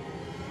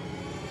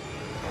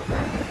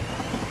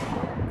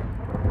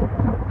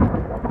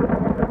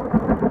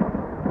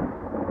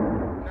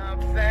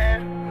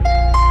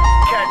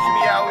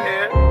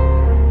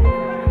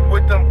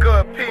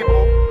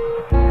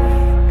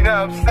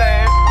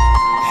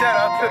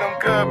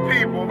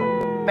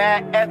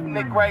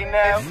 Ethnic right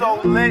now,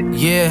 so lit.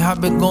 Yeah,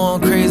 I've been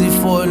going crazy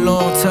for a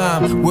long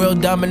time.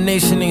 World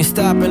domination ain't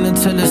stopping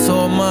until it's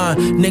all mine.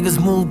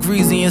 Niggas move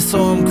greasy and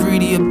so I'm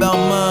greedy about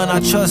mine.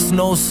 I trust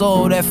no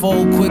soul that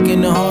fall quick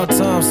in the hard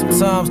times.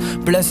 Sometimes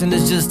blessing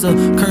is just a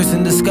curse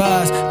in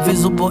disguise.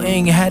 Visible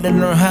ink, had to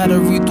learn how to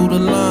read through the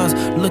lines.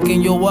 Look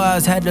in your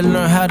eyes, had to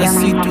learn how to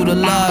see through the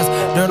lies.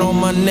 Dirt on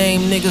my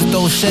name, niggas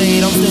throw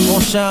shade. I'm still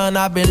gon' shine.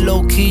 I've been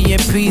low key in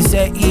peace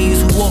at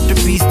ease. Who walk the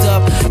beast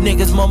up?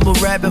 Niggas mumble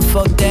rapping,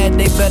 fuck that.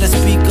 They better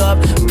speak up.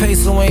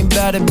 Peso ain't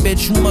bad,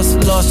 bitch. You must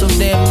have lost your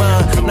damn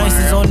mind. Nice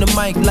is on the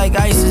mic like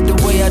ice is the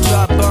way I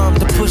drop bombs.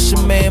 The pusher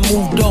man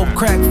move dope,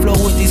 crack flow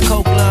with these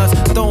coke lines.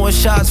 Throwing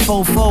shots,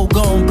 4-4,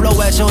 gon'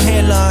 blow at your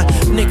hairline.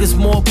 Niggas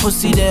more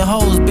pussy than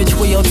hoes, bitch,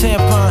 where your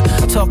tampon?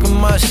 Talking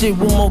my shit,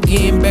 one more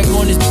getting back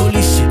on this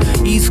bully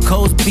shit. East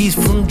Coast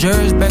beast from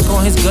Jersey, back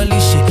on his gully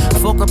shit.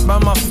 Fuck up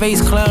on my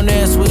face, clown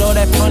ass with all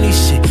that funny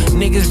shit.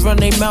 Niggas run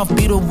they mouth,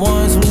 be the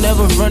ones who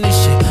never running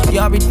shit.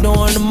 Y'all be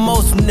doing the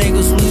most,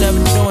 niggas who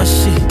never doing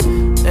shit.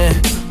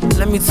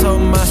 Let me talk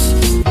my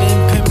shit.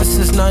 Been pimpin'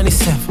 since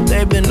 97.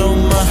 They been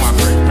on my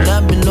and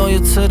I've been loyal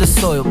to the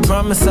soil.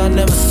 Promise I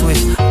never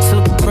switch.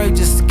 Took a break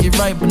just to get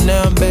right, but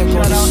now I'm back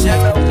on the shit.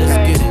 Let's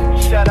get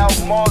it. Shout out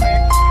Martin. You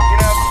know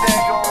what I'm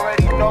saying? You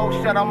already know.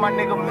 Shout out my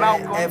nigga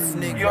Malcolm. F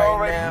nigga You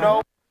already right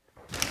know.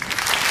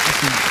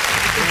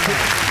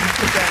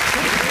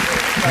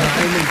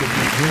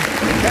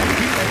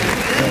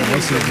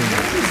 That's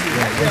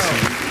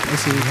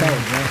what we thought,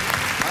 man.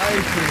 I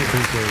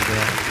appreciate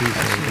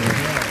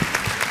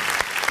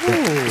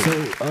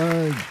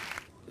that.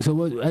 So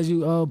what, as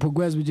you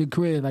progress with your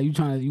career, like you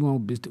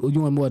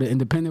want more the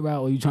independent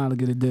route, or you trying to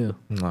get a deal?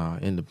 Nah,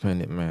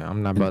 independent, man.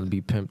 I'm not about to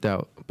be pimped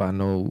out by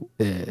no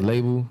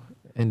label.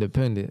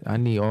 Independent. I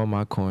need all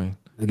my coin.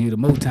 They give you the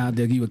Motown,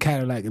 they'll give you a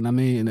Cadillac, and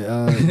and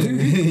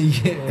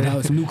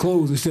some new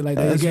clothes and shit like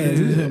that.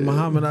 That's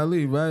Muhammad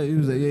Ali, right? He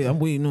was like, yeah, I'm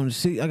waiting on the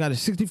seat. I got a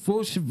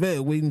 64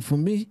 Chevette waiting for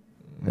me.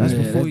 That's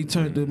before he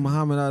turned to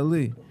Muhammad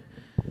Ali.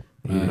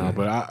 Yeah,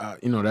 but I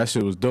you know, that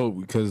shit was dope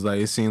because like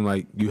it seemed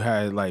like you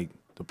had like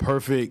the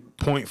perfect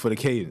point for the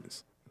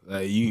cadence.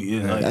 Like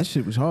like, that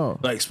shit was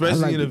hard. Like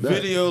especially in the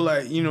video,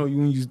 like you know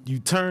when you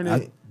turn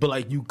it, but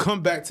like you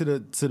come back to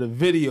the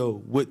video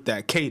with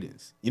that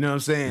cadence. You know what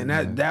I'm saying?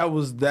 That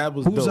was Whose dope.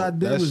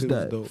 idea was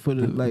that dope. for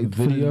the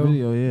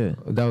video? Yeah,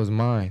 That was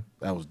mine.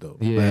 That was dope.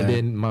 Yeah, and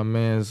then my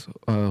man's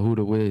Who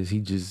the Wiz, he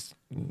did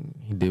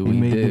what he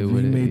made did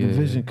with it. He made the Yeah.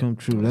 vision come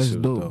true. That's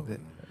dope.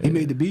 He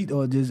made the beat,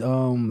 or just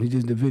he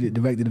just directed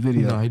the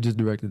video? No, he just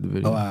directed the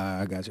video. Oh,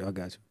 I got you.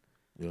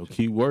 Yo,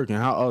 keep working.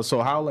 How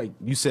like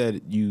you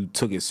said you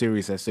took it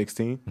serious at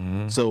 16.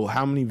 Mm-hmm. So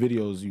how many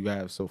videos you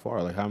have so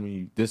far? Like how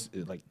many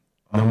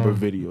number of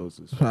videos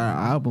is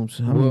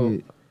albums.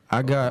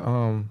 I got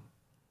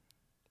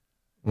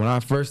when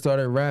I first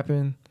started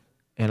rapping,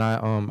 and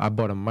I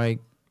bought a mic,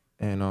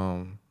 and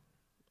I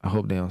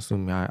hope they don't sue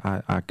me.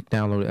 I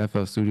downloaded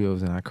FL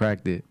Studios and I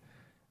cracked it,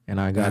 and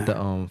I got the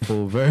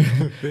full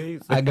version.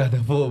 I got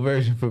the full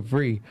version for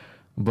free,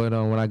 but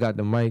when I got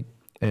the mic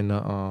and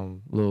the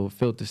little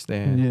filter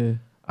stand,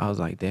 I was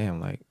like, damn,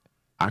 like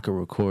I could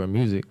record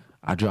music.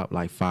 I dropped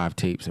like 5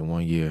 tapes in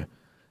 1 year,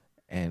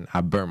 and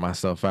I burnt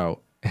myself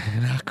out.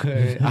 And I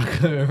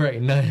couldn't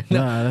write nothing.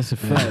 Nah, that's a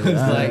fact.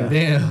 It's like,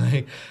 damn,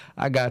 like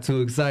I got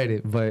too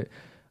excited. But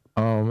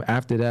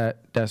after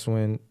that, that's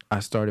when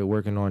I started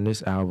working on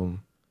this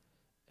album.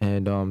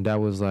 And that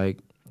was like,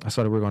 I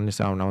started working on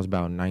this album when I was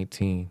about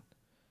 19.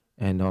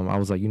 And I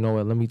was like, you know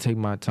what, let me take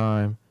my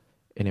time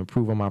and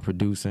improve on my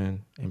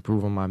producing,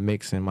 improve on my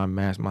mixing,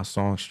 my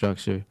song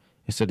structure,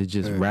 instead of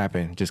just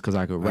rapping just because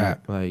I could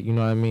rap. Like, you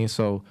know what I mean?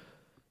 So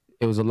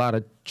it was a lot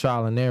of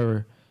trial and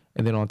error.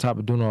 And then on top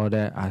of doing all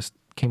that, I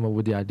came up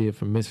with the idea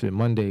for Misfit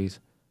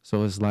Mondays.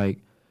 So it's like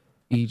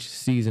each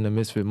season of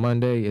Misfit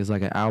Monday is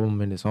like an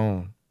album in its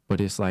own, but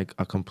it's like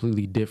a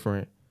completely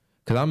different,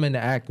 because I'm into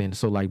acting.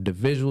 So like the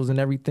visuals and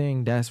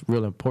everything, that's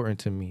real important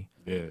to me.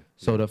 Yeah.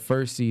 So the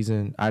first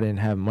season, I didn't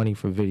have money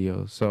for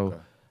videos.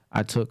 So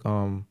I took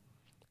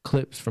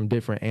clips from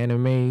different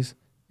animes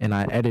and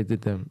I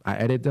edited them. I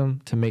edited them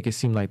to make it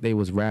seem like they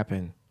was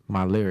rapping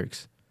my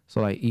lyrics.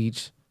 So like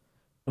each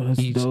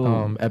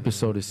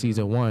episode of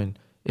season 1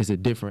 is a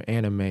different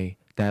anime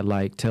that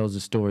like tells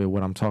the story of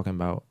what I'm talking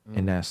about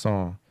in that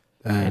song.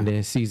 And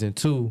then season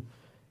 2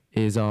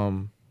 is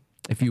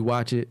if you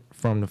watch it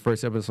from the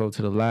first episode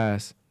to the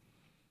last,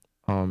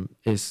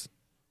 it's,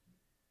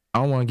 I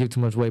don't want to give too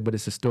much away, but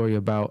it's a story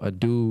about a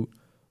dude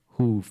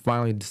who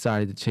finally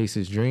decided to chase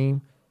his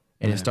dream.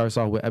 And it starts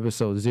off with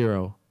episode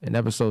 0. And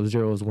episode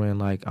 0 is when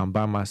like I'm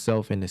by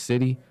myself in the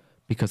city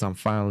because I'm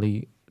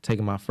finally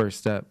taking my first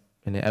step.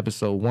 And then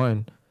episode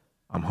 1,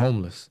 I'm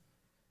homeless.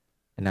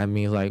 And that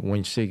means like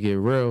when shit get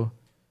real,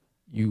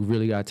 you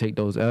really gotta take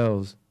those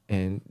L's.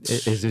 And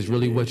is this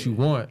really what you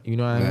want? You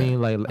know what I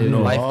mean? Like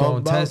life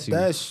gonna test you.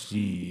 That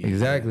shit.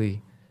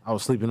 Exactly. I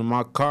was sleeping in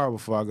my car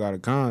before I got a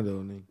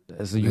condo, nigga.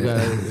 So you got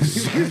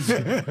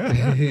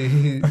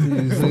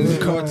from the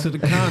car to the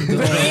condo. You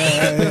know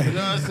what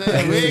I'm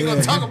saying? We ain't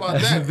gonna talk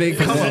about that. big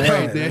come up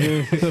right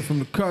there. From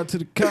the car to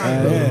the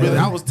condo. Really,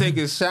 I was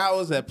taking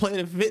showers at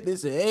Planet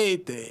Fitness and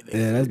everything.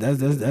 Yeah, that's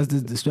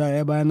the strategy.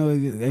 Everybody know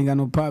ain't got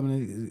no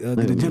problem.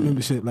 Get a gym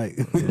membership, like.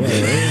 You know,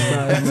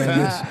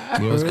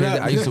 it's crazy.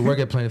 I used to work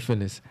at Planet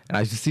Fitness, and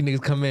I used to see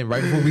niggas come in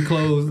right before we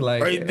close.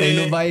 Like, Right ain't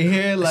there. nobody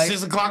here. Like,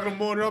 6 o'clock in the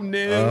morning, I'm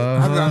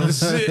there. I got the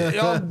shit.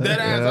 Yo, dead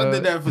ass. I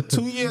did that for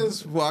 2 years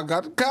before I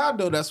got the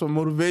condo. That's my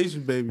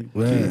motivation, baby.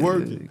 Keep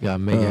working. you gotta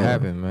make it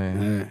happen,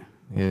 man.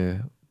 Yeah.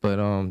 But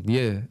I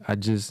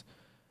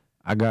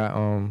got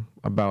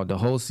about the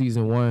whole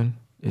season 1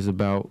 is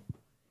about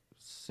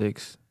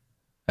 6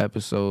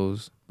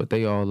 episodes, but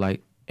they all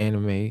like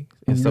anime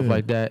and stuff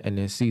like that. And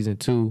then season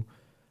 2,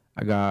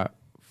 I got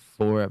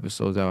 4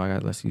 episodes out. I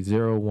got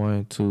 0,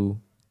 1, 2,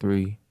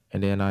 3,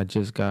 and then I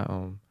just got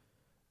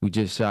we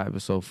just shot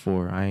episode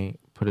 4. I ain't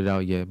put it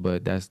out yet,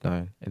 but that's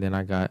done. And then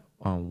I got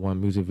 1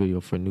 music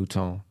video for New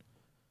Tone.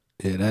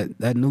 Yeah,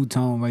 that New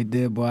Tone right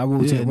there, boy. I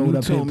wrote up here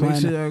playing.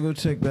 Make sure y'all go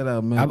check that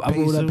out, man. I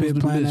wrote up here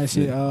playing that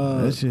shit.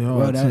 That shit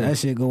hard. Bro, that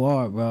shit go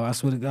hard, bro. I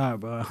swear to God,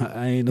 bro.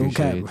 I ain't no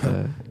cap,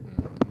 bro.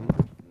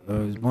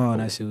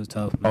 That shit was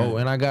tough, man. Oh,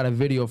 and I got a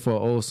video for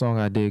an old song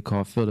I did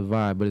called Feel the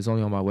Vibe, but it's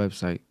only on my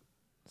website.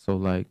 So,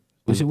 like...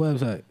 What's your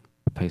website?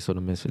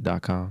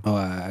 PesoTheMisfit.com. Oh,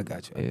 I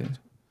got you. Yeah.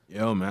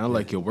 Yo, man, I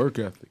like your work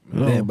ethic,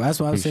 man. Yeah, but that's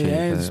why I say,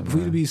 Appreciate that, for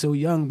you to be so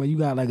young, but you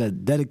got like a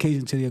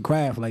dedication to your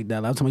craft like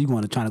that. Like, I'm talking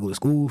about you trying to go to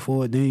school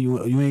for it, then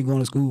you ain't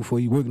going to school for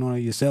it, you working on it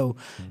yourself.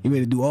 You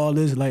ready to do all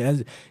this like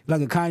a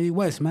Kanye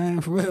West,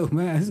 man, for real,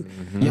 man.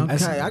 Young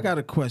Kanye, I got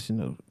a question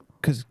though,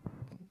 because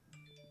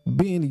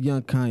being a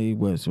young Kanye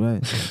West,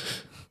 right?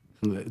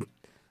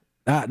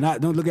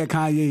 Don't look at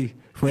Kanye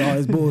for all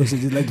his bullshit.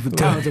 Just like for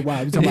talented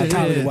wise. We talking about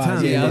talented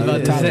wise. Yeah, I was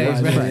about to say,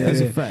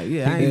 That's a fact.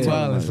 Yeah, I ain't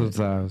wilding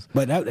sometimes.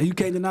 But you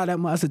can't deny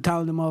that. That's a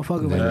talented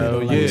motherfucker. Hell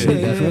right yeah.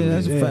 there.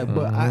 That's a fact.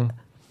 But I,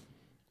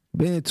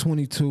 being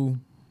 22,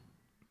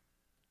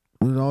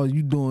 with all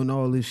you doing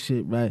all this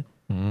shit, right?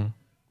 Mm-hmm.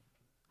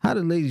 How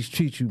the ladies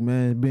treat you,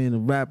 man? Being a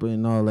rapper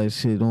and all that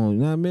shit on. You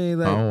know what I mean?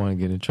 Like, I don't want to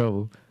get in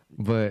trouble,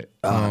 but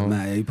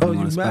man, you put me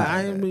on the spot.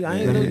 I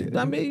ain't know.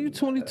 I mean, you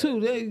 22.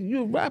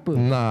 You a rapper.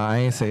 nah, I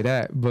ain't say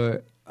that.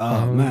 But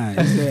man,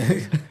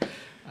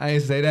 I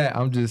ain't say that.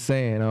 I'm just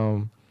saying.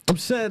 I'm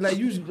saying like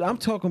I'm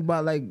talking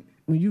about like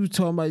when you was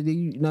talking about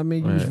you know what I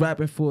mean, you was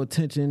rapping for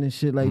attention and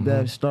shit like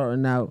that,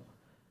 starting out.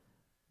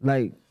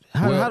 Like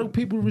how do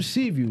people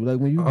receive you? Like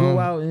when you go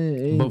out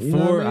and before you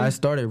know what I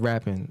started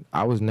rapping,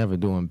 I was never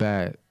doing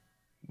bad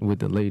with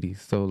the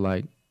ladies. So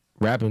like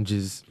rapping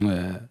just you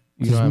know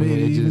what I mean,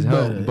 it just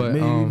helped. But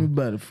made it even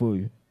better for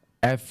you.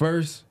 At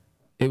first,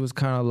 it was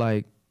kind of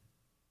like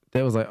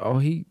they was like, oh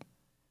he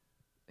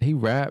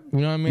rap,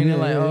 you know what I mean? Yeah,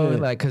 They're like, yeah.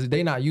 like, cause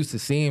they not used to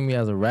seeing me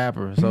as a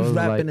rapper. So You it was was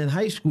rapping like, in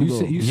high school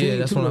though. yeah,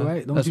 that's when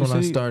right? that's when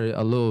I started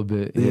a little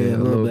bit. Yeah, a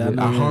little bit.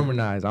 I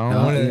harmonize. I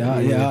don't want to.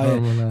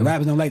 Yeah.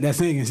 Rappers don't like that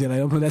singing shit. Like,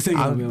 don't put that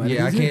singing on me. Like,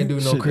 I can't do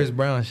no Chris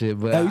Brown shit,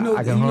 but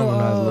I can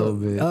harmonize a little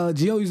bit.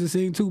 Gio used to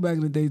sing too back in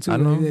the day too. I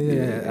know.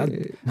 Yeah.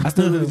 I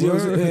still know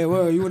Gio. Yeah,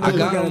 word. You I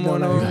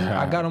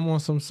got him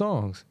on some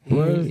songs. He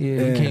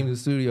came to the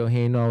studio. He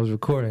didn't know I was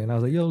recording, and I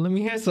was like, "Yo, let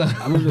me hear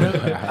something." I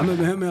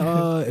remember him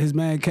and his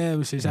man Kev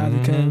and shit. Shout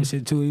out to Kev and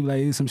shit too. He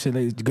like some shit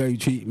like, "Girl, you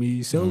treat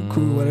me so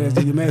cool."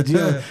 Whatever. Your man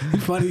Gio, he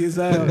funny as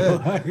hell.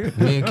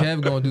 Me and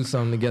Kev gonna do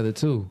something together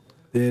too.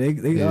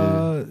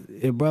 Yeah,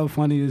 bro,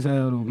 funny as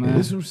hell though, man.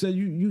 That's what I'm saying.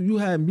 You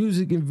had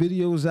music and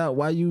videos out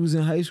while you was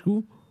in high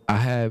school.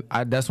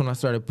 That's when I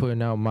started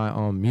putting out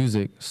my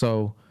music.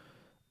 So,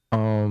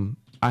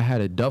 I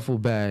had a duffel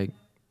bag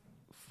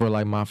for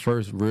like my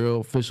first real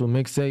official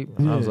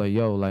mixtape. I was like,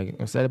 yo, like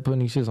instead of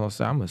putting these shits on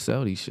sale, I'm gonna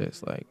sell these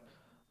shits. Like,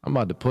 I'm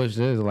about to push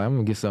this. Like, I'm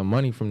gonna get some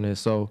money from this.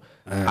 So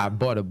I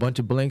bought a bunch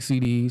of blank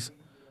CDs,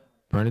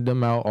 printed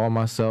them out all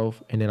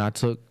myself, and then I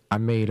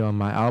made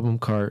my album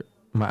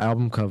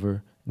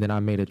cover. Then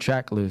I made a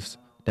track list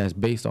that's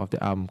based off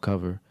the album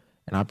cover,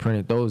 and I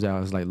printed those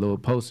out as like little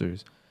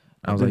posters.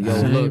 I was like, yo,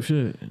 look.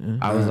 Shit.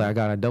 I was like, I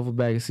got a duffel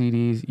bag of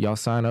CDs. Y'all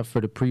sign up for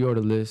the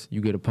pre-order list.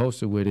 You get a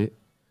poster with it.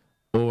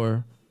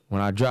 Or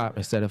when I drop,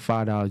 instead of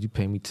 $5, you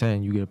pay me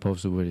 $10. You get a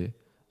poster with it.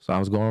 So I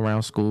was going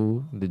around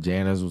school. The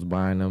janitors was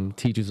buying them.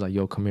 Teachers like,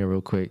 yo, come here real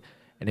quick.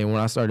 And then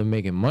when I started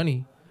making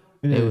money,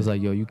 they was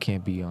like, yo, you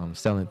can't be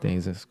selling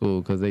things in school,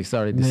 because they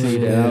started to see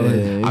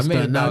that I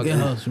made knocking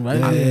hustle,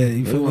 right?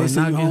 You feel me? They see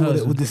you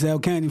home with the sell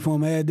candy for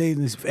them every day,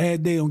 and every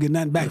day don't get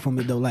nothing back from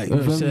it though. Like,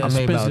 you feel me? I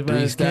made about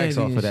 3 stacks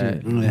off of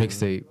that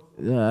mixtape.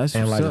 Yeah, that's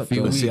and what's like up, a few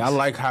though. weeks. See, I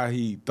like how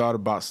he thought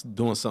about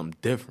doing something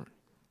different,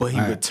 but he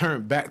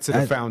returned back to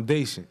the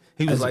foundation.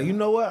 He was like, you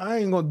know what? I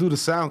ain't gonna do the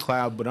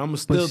SoundCloud, but I'm gonna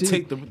still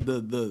take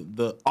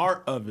the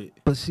art of it.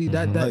 But see,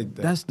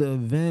 that's the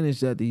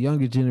advantage that the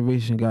younger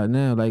generation got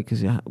now. Like,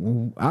 cause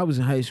when I was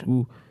in high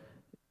school,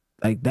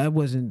 like that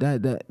wasn't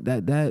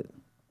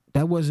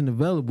that wasn't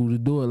available to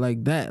do it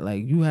like that.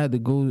 Like, you had to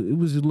go. It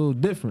was a little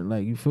different.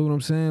 Like, you feel what I'm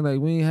saying?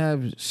 Like, we ain't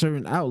have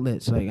certain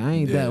outlets. Like, I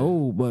ain't that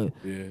old, but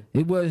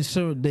it wasn't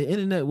certain. The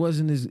internet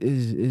wasn't as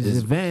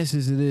advanced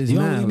as it is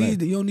now. You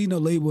don't need no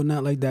label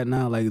not like that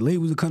now. Like,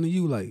 labels will come to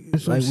you. Like,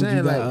 that's what I'm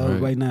saying.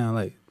 Right now,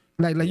 like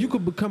you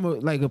could become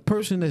a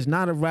person that's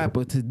not a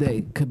rapper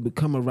today could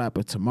become a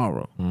rapper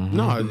tomorrow.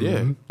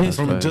 No,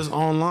 from just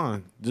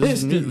online,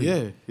 just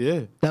instantly.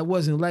 Yeah. That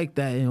wasn't like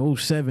that in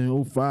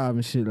 07, 05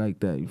 and shit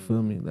like that. You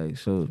feel me? Like,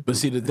 so. But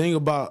see, the thing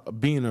about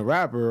being a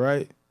rapper,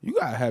 right? You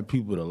gotta have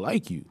people to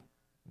like you.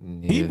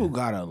 Yeah. People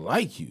gotta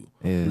like you.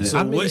 Yeah. So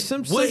I mean,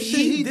 some shit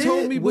he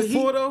told me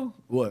before though.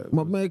 What?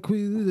 My man,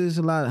 Queen, there's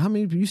a lot. How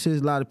many? You said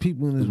there's a lot of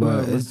people in this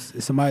world.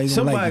 Somebody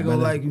gonna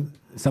like you.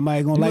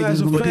 Somebody gonna You like as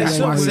this. a But fan, that's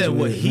what I Right. said.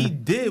 What Yeah. he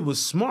did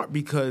was smart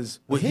because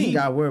what He ain't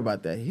got to worry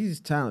about that. He's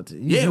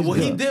talented. yeah, what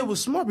he did was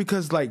smart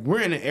because like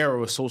we're in an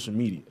era of social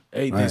media,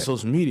 everything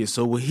social media.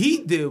 So what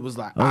he did was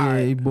like, Oh all yeah,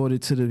 right, he brought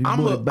it to the. He I'm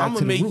brought it back to gonna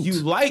the make roots. you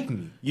like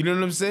me. You know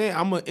what I'm saying?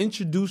 I'm gonna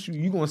introduce you.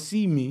 You gonna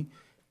see me,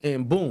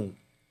 and boom,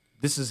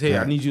 this is here.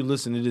 I need you to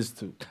listen to this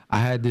too. I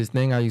had this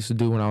thing I used to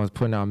do when I was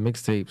putting out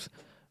mixtapes.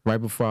 Right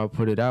before I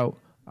put it out,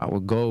 I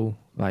would go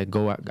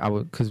out. I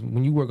would, because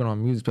when you working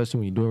on music, especially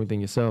when you do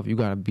everything yourself, you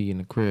gotta be in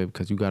the crib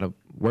because you gotta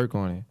work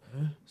on it.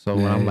 So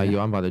when I'm like, yo,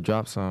 I'm about to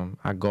drop some,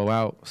 I go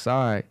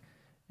outside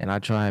and I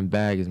try and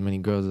bag as many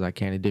girls as I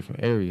can in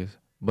different areas.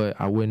 But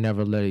I would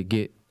never let it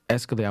get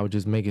escalate. I would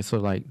just make it so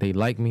like they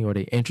like me or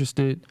they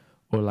interested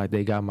or like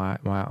they got my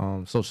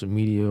social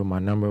media or my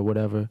number or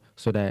whatever,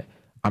 so that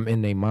I'm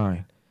in their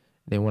mind.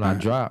 Then when I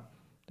drop,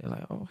 they're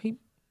like, oh, he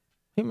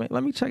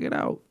let me check it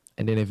out.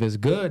 And then if it's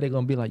good, they're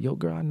gonna be like, yo,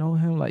 girl, I know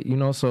him. Like, you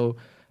know, so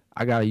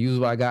I gotta use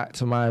what I got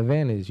to my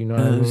advantage. You know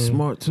what I mean?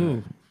 Smart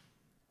too.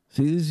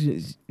 See, this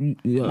is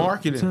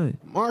Marketing.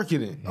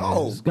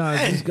 Oh, this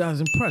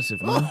guy's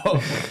impressive, man.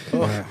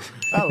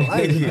 I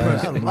like it.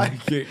 I like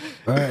it.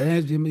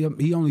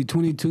 He only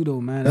 22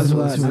 though, man. That's That's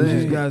what why I'm saying.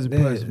 This guy's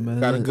impressive, man.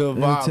 Got a good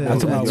vibe. Let me I'm tell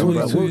talking you,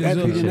 about at 22 work years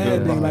ethic and old,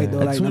 everything like though.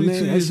 at Like, 22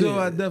 that years shit- old,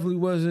 I definitely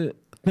wasn't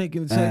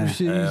thinking the type of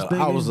shit he's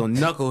thinking. I was a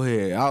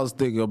knucklehead. I was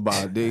thinking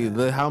about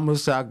how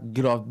much I could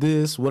get off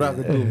this, what I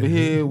could do over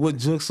here, what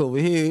jokes over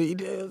here. You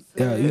know what I'm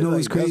Yeah, saying? you know Like,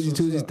 what's crazy that's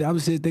too? what's Just, I'm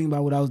just thinking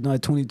about what I was doing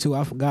at 22.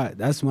 I forgot.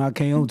 That's when I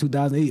came home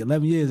 2008,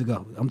 11 years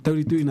ago. I'm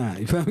 33 now.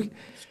 You feel me?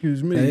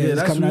 Excuse me. Yeah, Yeah, it's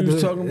that's coming what out we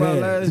was the- talking about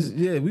yeah. last.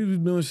 Yeah, we was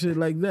doing shit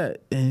like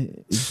that.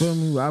 And you feel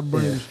me? Our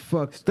brain was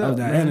fucked That up. was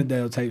that man.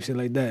 Annandale type shit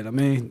like that. I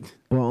mean,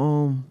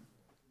 Well,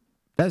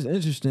 that's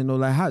interesting though.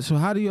 Like,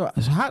 how do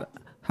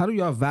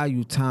y'all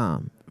value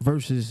time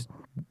versus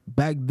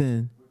back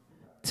then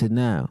to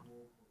now?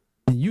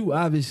 And you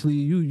obviously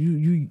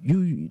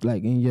you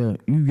like you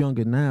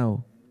younger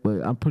now,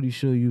 but I'm pretty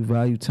sure you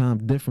value time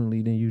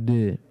differently than you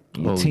did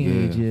in your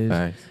teenage years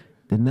Facts.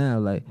 than now.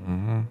 Like,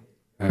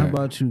 how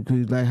about you?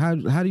 Cause like, how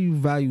do you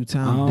value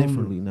time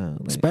differently now?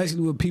 Like,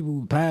 especially with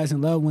people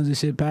passing, loved ones and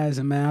shit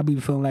passing, man. I be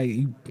feeling like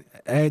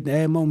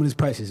every moment is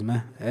precious,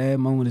 man. Every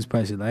moment is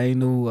precious. Like, ain't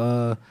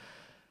no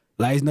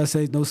like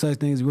it's no such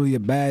thing as really a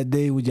bad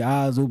day with your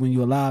eyes open,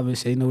 you alive and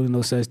shit. Ain't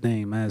no such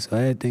thing, man. So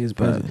everything is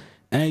precious.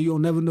 And you'll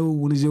never know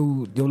when it's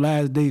your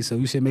last day, so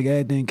you should make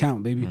everything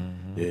count, baby.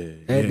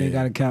 Everything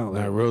gotta count.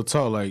 Like real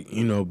talk, like,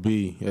 you know,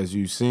 B, as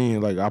you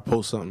seen, like I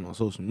post something on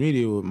social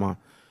media with my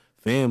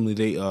family.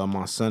 They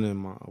my son and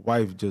my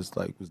wife just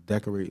like was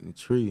decorating the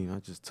tree, and I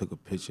just took a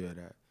picture of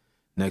that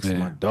next to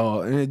my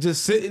dog, and it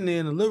just sitting there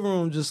in the living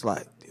room, just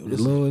like It be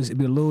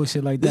a little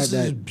shit like this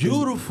that. is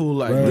beautiful.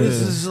 Like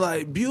this is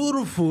like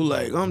beautiful.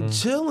 Like I'm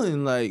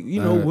chilling, like,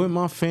 you know, with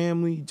my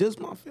family, just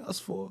my us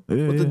four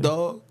with the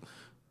dog.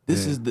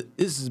 This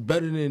is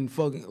better than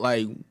fucking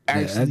like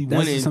actually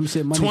that's winning some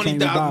shit money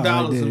can't $20,000 buy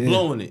right there, and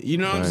blowing it. You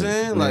know what I'm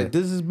saying? Like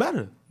this is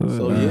better.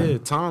 So yeah,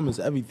 time is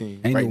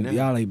everything Ain't right no,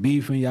 now. y'all like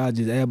beefing, y'all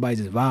just everybody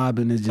just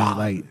vibing. It's just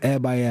like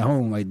everybody at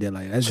home right there.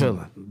 Like that's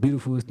Chilling. the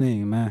beautifulest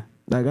thing, man.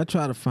 Like, I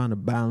try to find a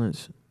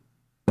balance,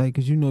 like,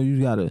 cause you know you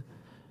gotta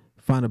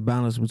find a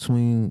balance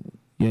between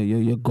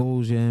your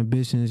goals, your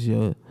ambitions,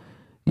 your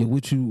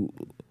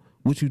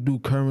what you do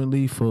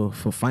currently for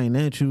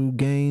financial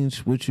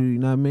gains, you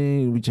know what I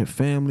mean, with your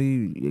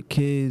family, your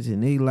kids,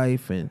 and their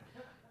life, and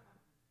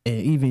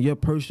even your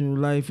personal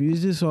life.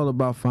 It's just all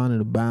about finding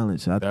a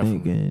balance, I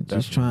think, and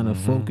just trying to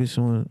focus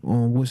on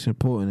what's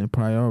important and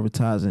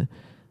prioritizing.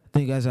 I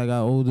think as I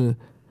got older,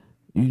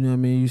 you know what I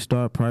mean, you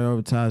start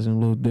prioritizing a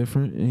little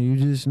different, and you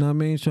just, you know what I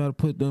mean, try to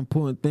put the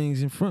important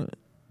things in front.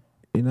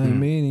 You know what I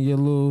mean? And your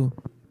little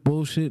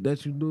bullshit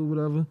that you do,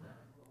 whatever,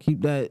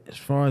 keep that as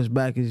far as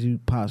back as you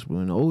possible.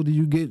 And the older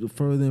you get, the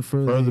further and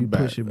further you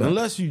back. push it back.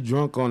 Unless you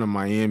drunk on a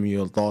Miami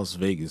or Las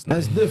Vegas.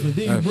 That's different.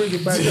 Then you bring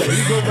it back up.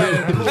 You go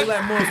back and pull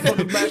that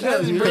motherfucker back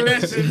up. You Bring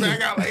heard? that shit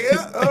back out. Like,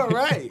 yeah, all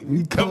right. We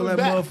You pull coming that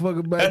back.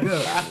 motherfucker back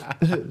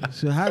up.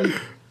 So how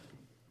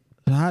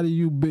do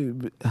you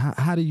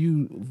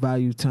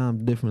value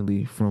time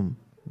differently from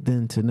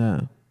then to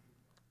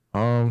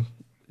now?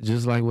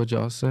 Just like what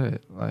y'all said,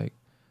 like,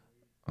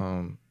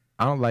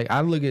 I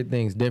look at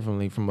things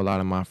differently from a lot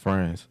of my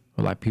friends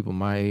or like people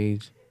my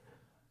age.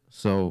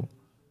 So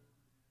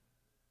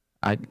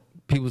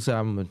people say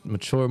I'm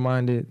mature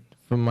minded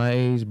for my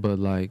age, but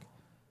like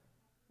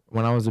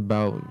when I was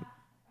about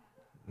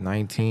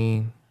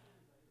 19,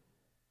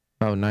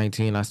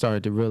 I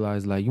started to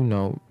realize, like, you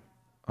know,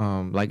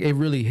 like it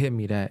really hit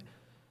me that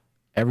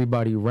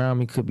everybody around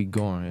me could be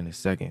gone in a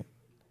second.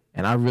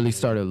 And I really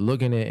started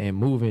looking at and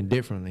moving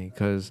differently,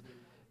 because,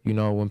 you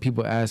know, when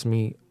people ask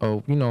me,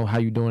 oh, you know, how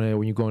you doing there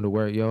when you going to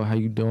work? Yo, how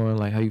you doing?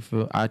 Like, how you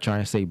feel? I try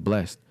and say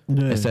blessed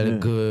instead of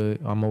good.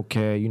 I'm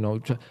okay. You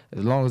know,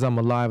 as long as I'm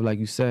alive, like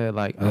you said,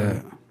 like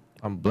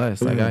I'm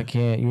blessed. Like I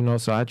can't, you know.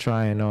 So I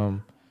try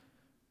and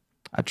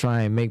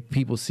make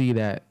people see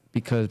that,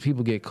 because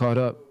people get caught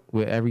up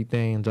with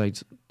everything, like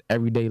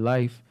everyday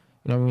life.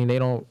 You know what I mean? They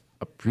don't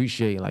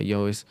appreciate, like,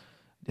 yo, it's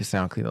it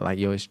sound clear. Like,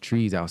 yo, it's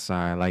trees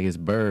outside. Like, it's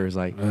birds.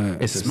 Like,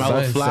 it's a Smell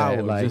of sunset.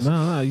 flowers. Like,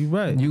 No, you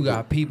right. you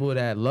got people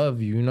that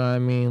love you. You know what I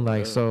mean?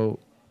 Like, so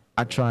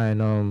I try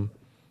and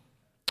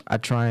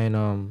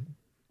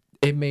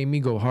it made me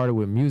go harder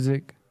with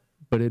music,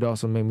 but it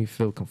also made me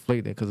feel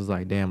conflicted because it's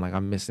like, damn, like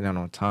I'm missing out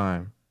on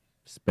time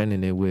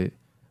spending it with,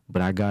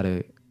 but I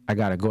gotta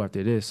go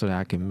after this so that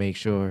I can make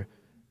sure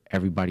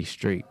everybody's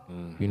straight.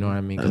 You know what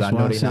I mean? Because I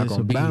know they're not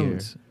gonna be here.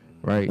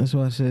 Right. That's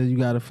why I said you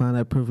got to find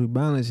that perfect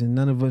balance, and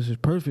none of us is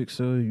perfect,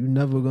 so you're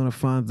never gonna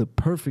find the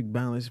perfect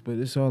balance. But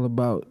it's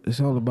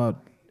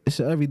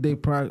an everyday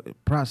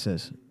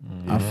process.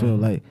 I feel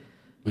like.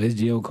 It's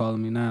Gio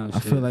calling me now. I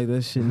feel like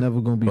that shit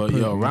never gonna be But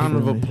perfect. yo, round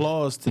of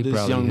applause to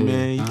this young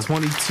man. He's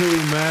 22,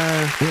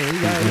 man. Yeah,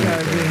 he got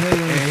a good head on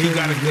his And he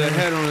got a good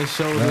head on his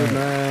shoulder,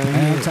 man.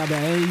 And on top of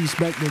that, and you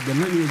respect the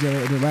lineage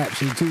of the rap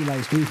shit too,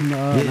 like straight from the.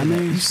 I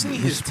mean, You see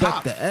his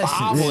top the 5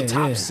 essence. or Yeah,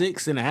 top yeah.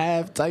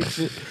 6.5 type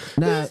shit.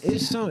 Nah,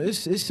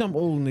 it's some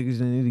old niggas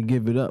that need to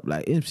give it up.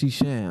 Like MC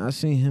Shan, I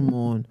seen him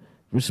on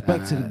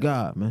Respect to the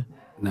God, man.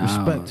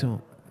 Respect to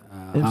him.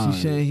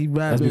 MC Shan, he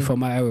rapping. That's before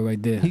my era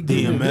right there. He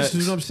DMX. this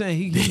is what I'm saying.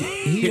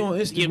 He on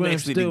Instagram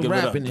still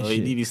rapping and He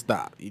shit. need to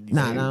stop.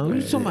 Nah,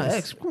 we talking about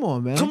X. Come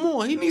on, man. Come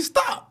on, he need to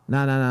stop.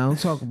 Nah. Don't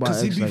talk about X.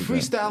 Cause he be like that.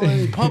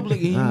 freestyling in public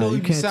and you know he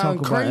you be can't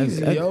sounding talk about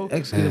crazy, X. yo.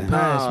 X get a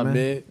pass,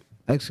 man.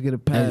 X get a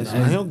pass.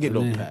 He don't get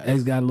no pass.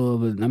 X got a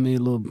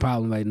little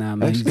problem right now,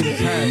 man. X He's get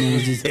a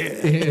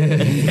pass.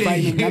 he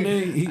fighting. I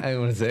mean, he I ain't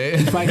want to say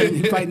it.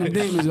 fighting them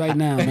demons right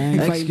now, man. He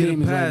X fighting get a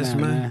demons pass, right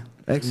now, man.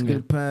 X get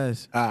a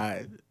pass. All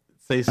right,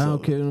 say I so.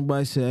 don't care what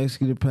nobody say. X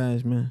get a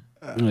pass, man.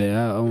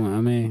 Yeah,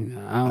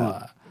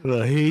 I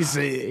Look, he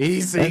said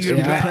X he get a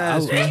can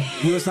pass, man.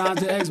 you signed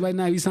to X right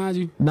now? He signed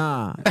you?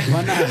 Nah,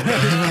 Why not?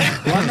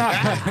 Why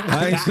not?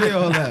 I ain't say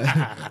all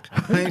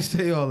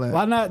that.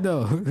 Why not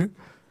though?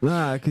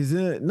 Nah, cause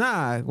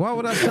why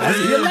would I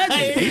sign? You're a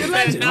legend. You're a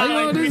legend.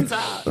 Why you doing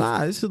this?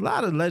 Nah, it's a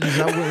lot of legends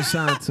I wouldn't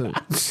sign to.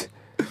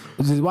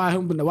 Just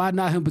why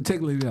not him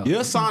particularly though?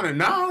 You're signing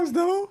Nas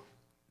though.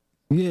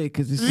 Yeah,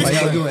 cause it's Why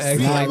y'all doing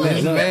X like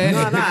this, man?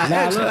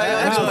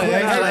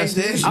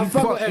 I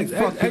fuck with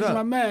X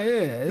my man,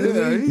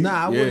 yeah.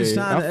 Nah, I wouldn't Yeah,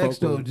 sign I to fuck X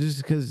though, with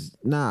just cause.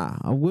 Nah,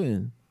 I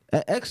wouldn't.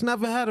 X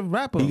never had a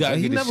rapper. He gotta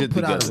Like, get his never shit put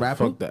together. out a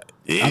rapper. Fuck that.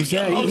 I'm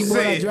saying he brought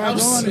that drag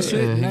on and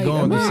shit. He Like,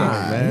 going to I mean,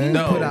 something, man.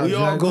 No, Put out we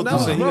all Dragon. go That through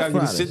was shit. He Rough gotta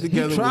get his shit Riders.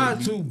 together. He tried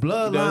with- to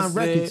Bloodline That's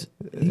Records.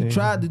 He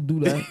tried to do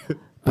that,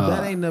 but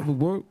that ain't never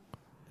worked.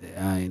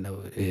 I ain't no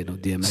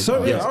DMX.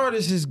 Certain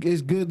artists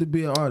is good to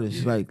be an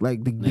artist. Like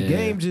the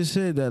game just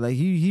said that. Like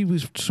he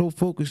was so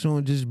focused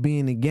on just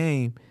being the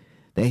game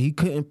that he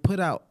couldn't put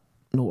out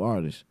no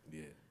artist. Yeah.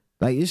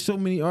 Like it's so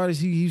many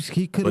artists he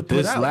couldn't But put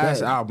this out.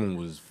 last that. album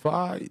was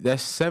fire.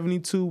 That's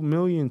 72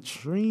 million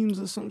streams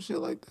or some shit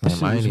like that.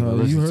 Damn, I ain't even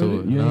hard. You listen heard to it?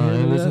 it. You No, I ain't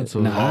ain't heard listen that? to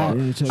it. Nah, Yeah,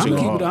 I'm check keep it it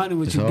out. 100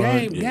 with It's you.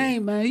 hard.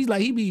 Game, man. He's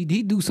like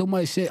he do so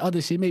much shit,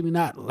 other shit maybe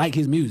not like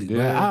his music. Yeah.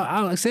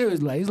 But I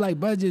seriously like it's like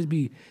bro just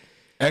be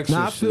Extra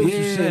Nah, I feel shit. what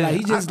you're yeah, saying. like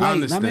he just I like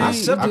understand. mean, I he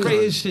separate just-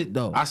 his shit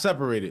though. I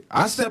separate it.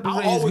 I I separate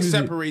his always music.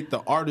 separate the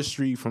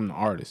artistry from the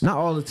artist. Not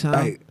all the time.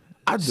 Like,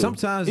 I do.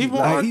 Sometimes even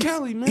like, R. he-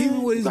 Kelly, man.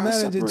 even with his you gotta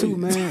manager separate too, it.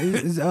 man.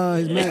 His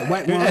man,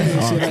 White Marley and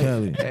R. shit. Like,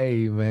 Kelly. Hey,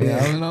 man. Yeah.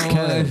 I don't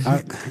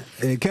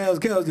know.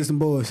 Kels did some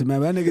bullshit, man.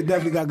 But that nigga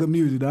definitely got good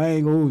music. Though. I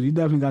ain't gonna hold you. He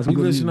definitely got some You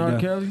good listen music.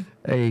 to R. though.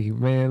 Kelly? Hey,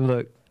 man,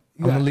 look.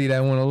 I'm going to leave that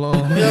one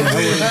alone.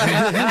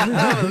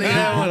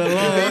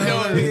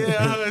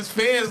 Yeah, his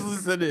fans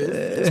listen to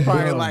this. It's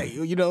probably like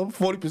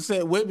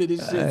 40% women and shit.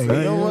 So Hey, you you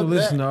don't don't want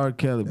listen that. to R.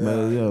 Kelly,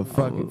 man. Yo,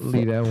 fuck it.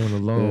 Leave that one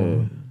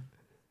alone.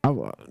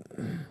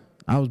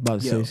 I was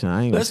about to say something.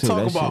 I ain't gonna Let's say talk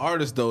that about shit.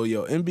 artists though,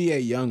 yo.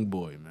 NBA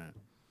YoungBoy, man.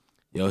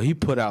 Yo, he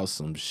put out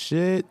some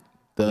shit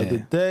the other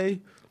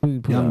day.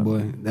 Young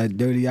boy, that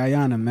dirty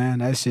Ayana, man.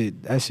 That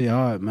shit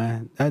hard,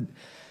 man.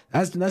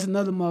 That's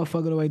another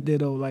motherfucker right there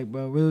though. Like,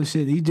 bro, real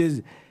shit. He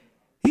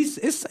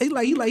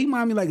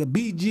remind me like a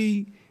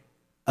BG,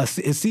 a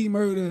C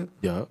Murder,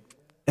 Yeah.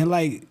 and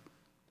like.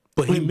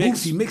 But he When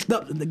mixed. Boosie mixed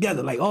up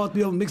together, like all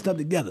three of them mixed up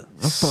together.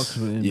 I fucks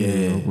with him.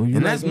 Yeah.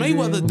 And that's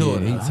Mayweather's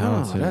daughter. he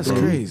talented, That's bro.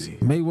 crazy.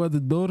 Mayweather's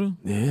daughter?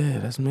 Yeah,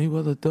 that's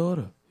Mayweather's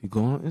daughter. You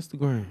go on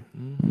Instagram.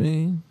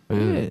 Man.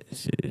 Yeah,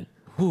 shit.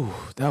 Whew,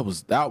 that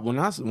was that when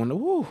the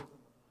whew.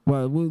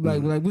 Well,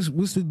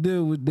 what's the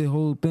deal with the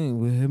whole thing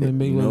with him and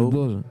Mayweather's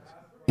daughter?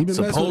 He been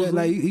messing with Supposedly. that.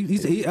 Like he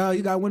said,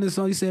 he got one of the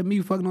song. He said,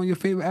 "Me fucking on your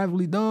favorite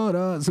athlete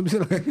daughter," some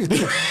shit like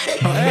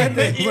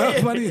that. Bro,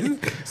 funny.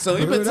 So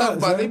he been talking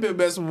about they been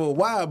messing for a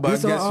while, but I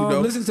Listen, guess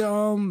listen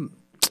to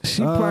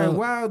She probably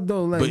wild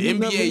though. Like, But you NBA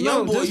never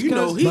know, YoungBoy, just you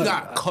know, 'cause- he but-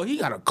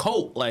 got a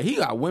cult. Like he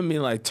got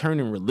women like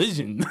turning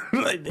religion.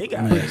 Like they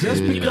got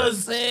just you know what I'm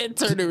saying,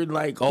 turning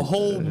like a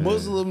whole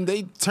Muslim.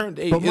 They turned.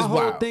 But It's my whole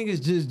wild. thing is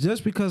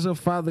just because her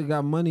father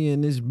got money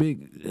and this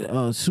big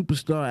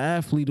superstar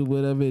athlete or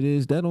whatever it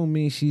is, that don't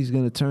mean she's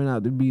gonna turn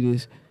out to be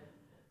this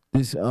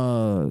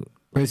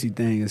Prissy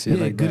thing and shit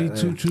yeah, like goody that.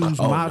 two shoes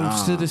model nah.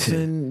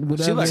 citizen,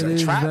 whatever She like it a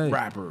is. trap like,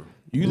 rapper.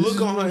 You This look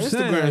is on what her I'm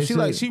saying, Instagram, like, she so-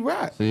 like she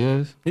rap.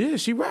 Yes. Yeah,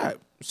 she rap.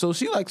 So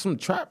she like some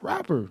trap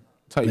rapper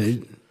type. Yeah.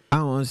 shit. I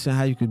don't understand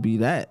how you could be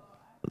that.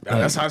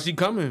 That's how she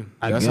coming.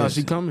 I That's how guess.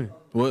 she coming.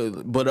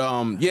 But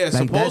yeah, Like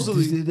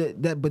supposedly.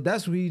 but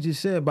that's what he just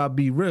said about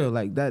be real.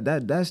 Like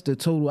that's the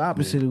total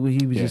opposite of what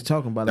he was just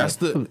talking about. That's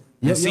like, the.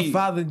 your see,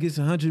 father gets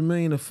 $100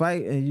 million a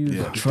fight, and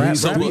you Trap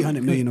So so what-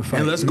 300 million a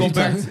fight. And let's go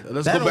back.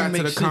 Let's That go don't back to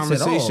make the sense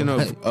at all. conversation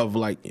Like- of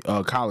like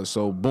college.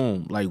 So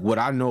boom, like what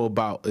I know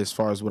about as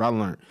far as what I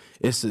learned,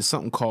 it's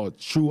something called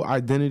true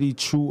identity,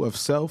 true of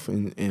self,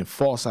 and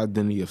false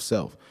identity of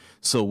self.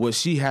 So what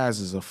she has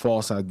is a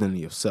false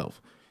identity of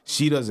self.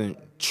 She doesn't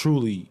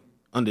truly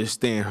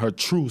understand her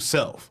true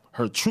self.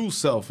 Her true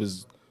self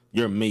is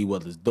you're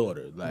Mayweather's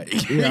daughter. Like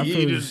Yeah, I feel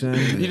what you're just,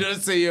 saying. you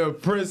just say you're a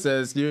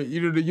princess.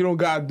 You don't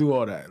gotta do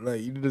all that.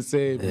 Like you just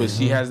say, but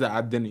she has the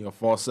identity of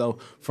false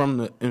self from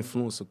the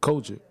influence of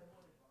culture.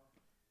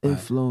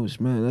 Influence,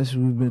 man. That's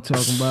what we've been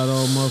talking about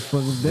all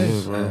motherfucking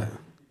day. bro.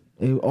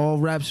 It all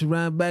wraps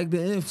around back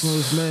to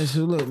influence, man. So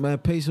look, man,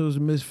 Peso's a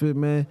Misfit,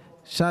 man.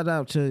 Shout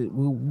out to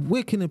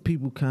where can the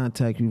people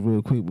contact you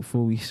real quick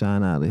before we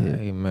sign out of here?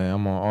 Hey man,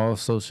 I'm on all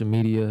social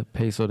media,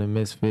 Peso the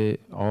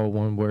Misfit, all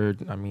one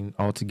word. I mean,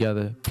 all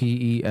together.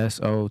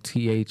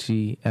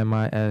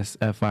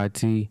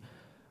 PESOTHEMISFIT.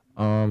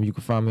 You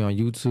can find me on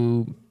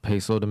YouTube,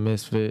 Peso the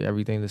Misfit.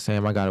 Everything the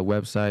same. I got a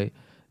website,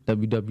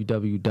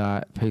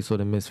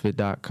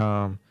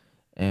 www.pesothemisfit.com.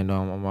 And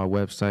on my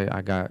website,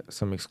 I got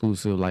some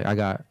exclusive. Like I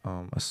got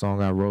a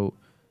song I wrote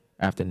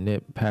after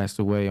Nip passed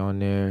away on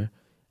there.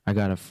 I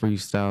got a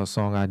freestyle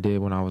song I did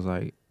when I was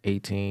like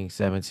 18,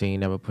 17,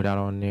 never put out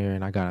on there.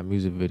 And I got a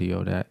music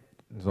video that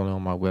is only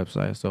on my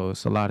website. So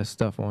it's a lot of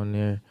stuff on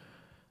there.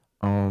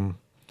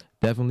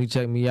 Definitely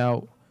check me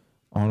out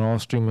on all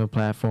streaming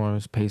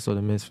platforms. Peso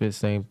the Misfit,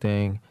 same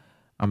thing.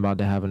 I'm about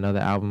to have another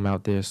album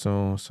out there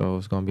soon. So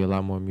it's going to be a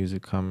lot more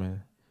music coming.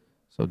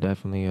 So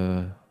definitely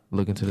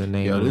look into the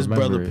name. Yo, and this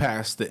remember brother it.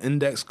 passed the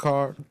index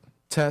card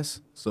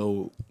test.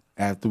 So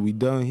after we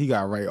done, he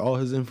got to write all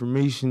his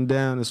information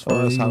down as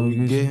far as he how gonna we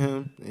get get you-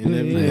 him and Yeah,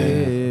 everything.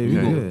 yeah, we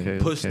yeah, gonna okay,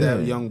 push okay.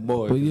 that young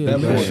boy. But yeah, that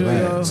make boy. sure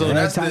y'all- So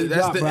that's Every time the, you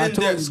that's drop, the bro, I told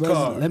index you, bro,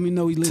 card. let me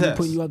know we test.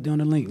 putting you up there on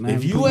the link, man.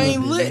 If We you put ain't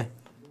up there, lit,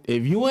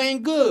 if you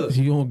ain't good,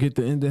 You gonna get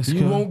the index you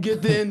card? won't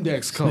get the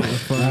index card. man.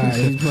 All right,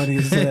 he's funny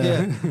as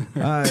hell.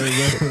 All right,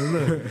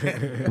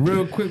 man. Look,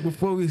 real quick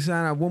before we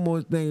sign out, one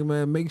more thing,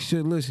 man. Make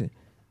sure, listen,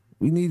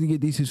 we need to get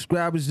these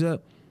subscribers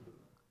up.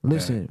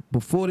 Listen,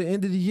 before the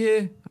end of the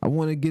year, I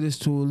want to get us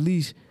to at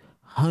least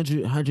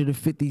 100,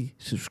 150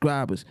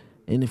 subscribers.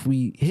 And if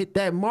we hit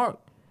that mark,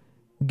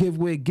 give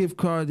away a gift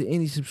card to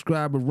any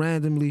subscriber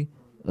randomly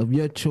of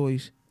your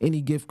choice.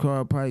 Any gift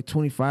card, probably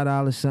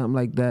 $25, something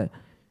like that.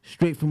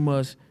 Straight from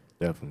us.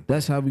 Definitely.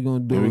 That's how we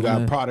gonna do And it, we got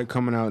man. product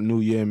coming out new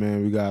year,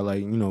 man. We got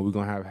we're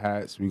gonna have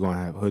hats, we're gonna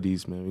have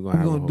hoodies, man. We're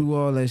gonna We're have gonna do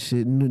all that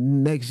shit.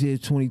 Next year,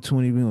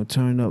 2020, we gonna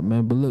turn up,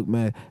 man. But look,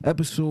 man,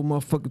 episode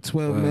motherfucking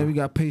 12, man. We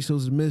got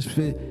Pesos and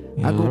Misfit.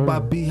 I go by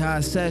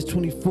Beehive, Sash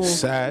 24,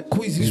 Sad.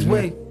 Queasy's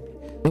Way.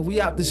 And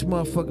we out this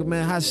motherfucker,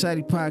 man. Hot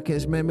Society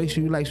Podcast, man. Make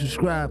sure you like,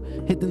 subscribe,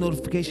 hit the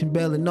notification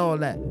bell and all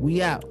that.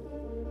 We out.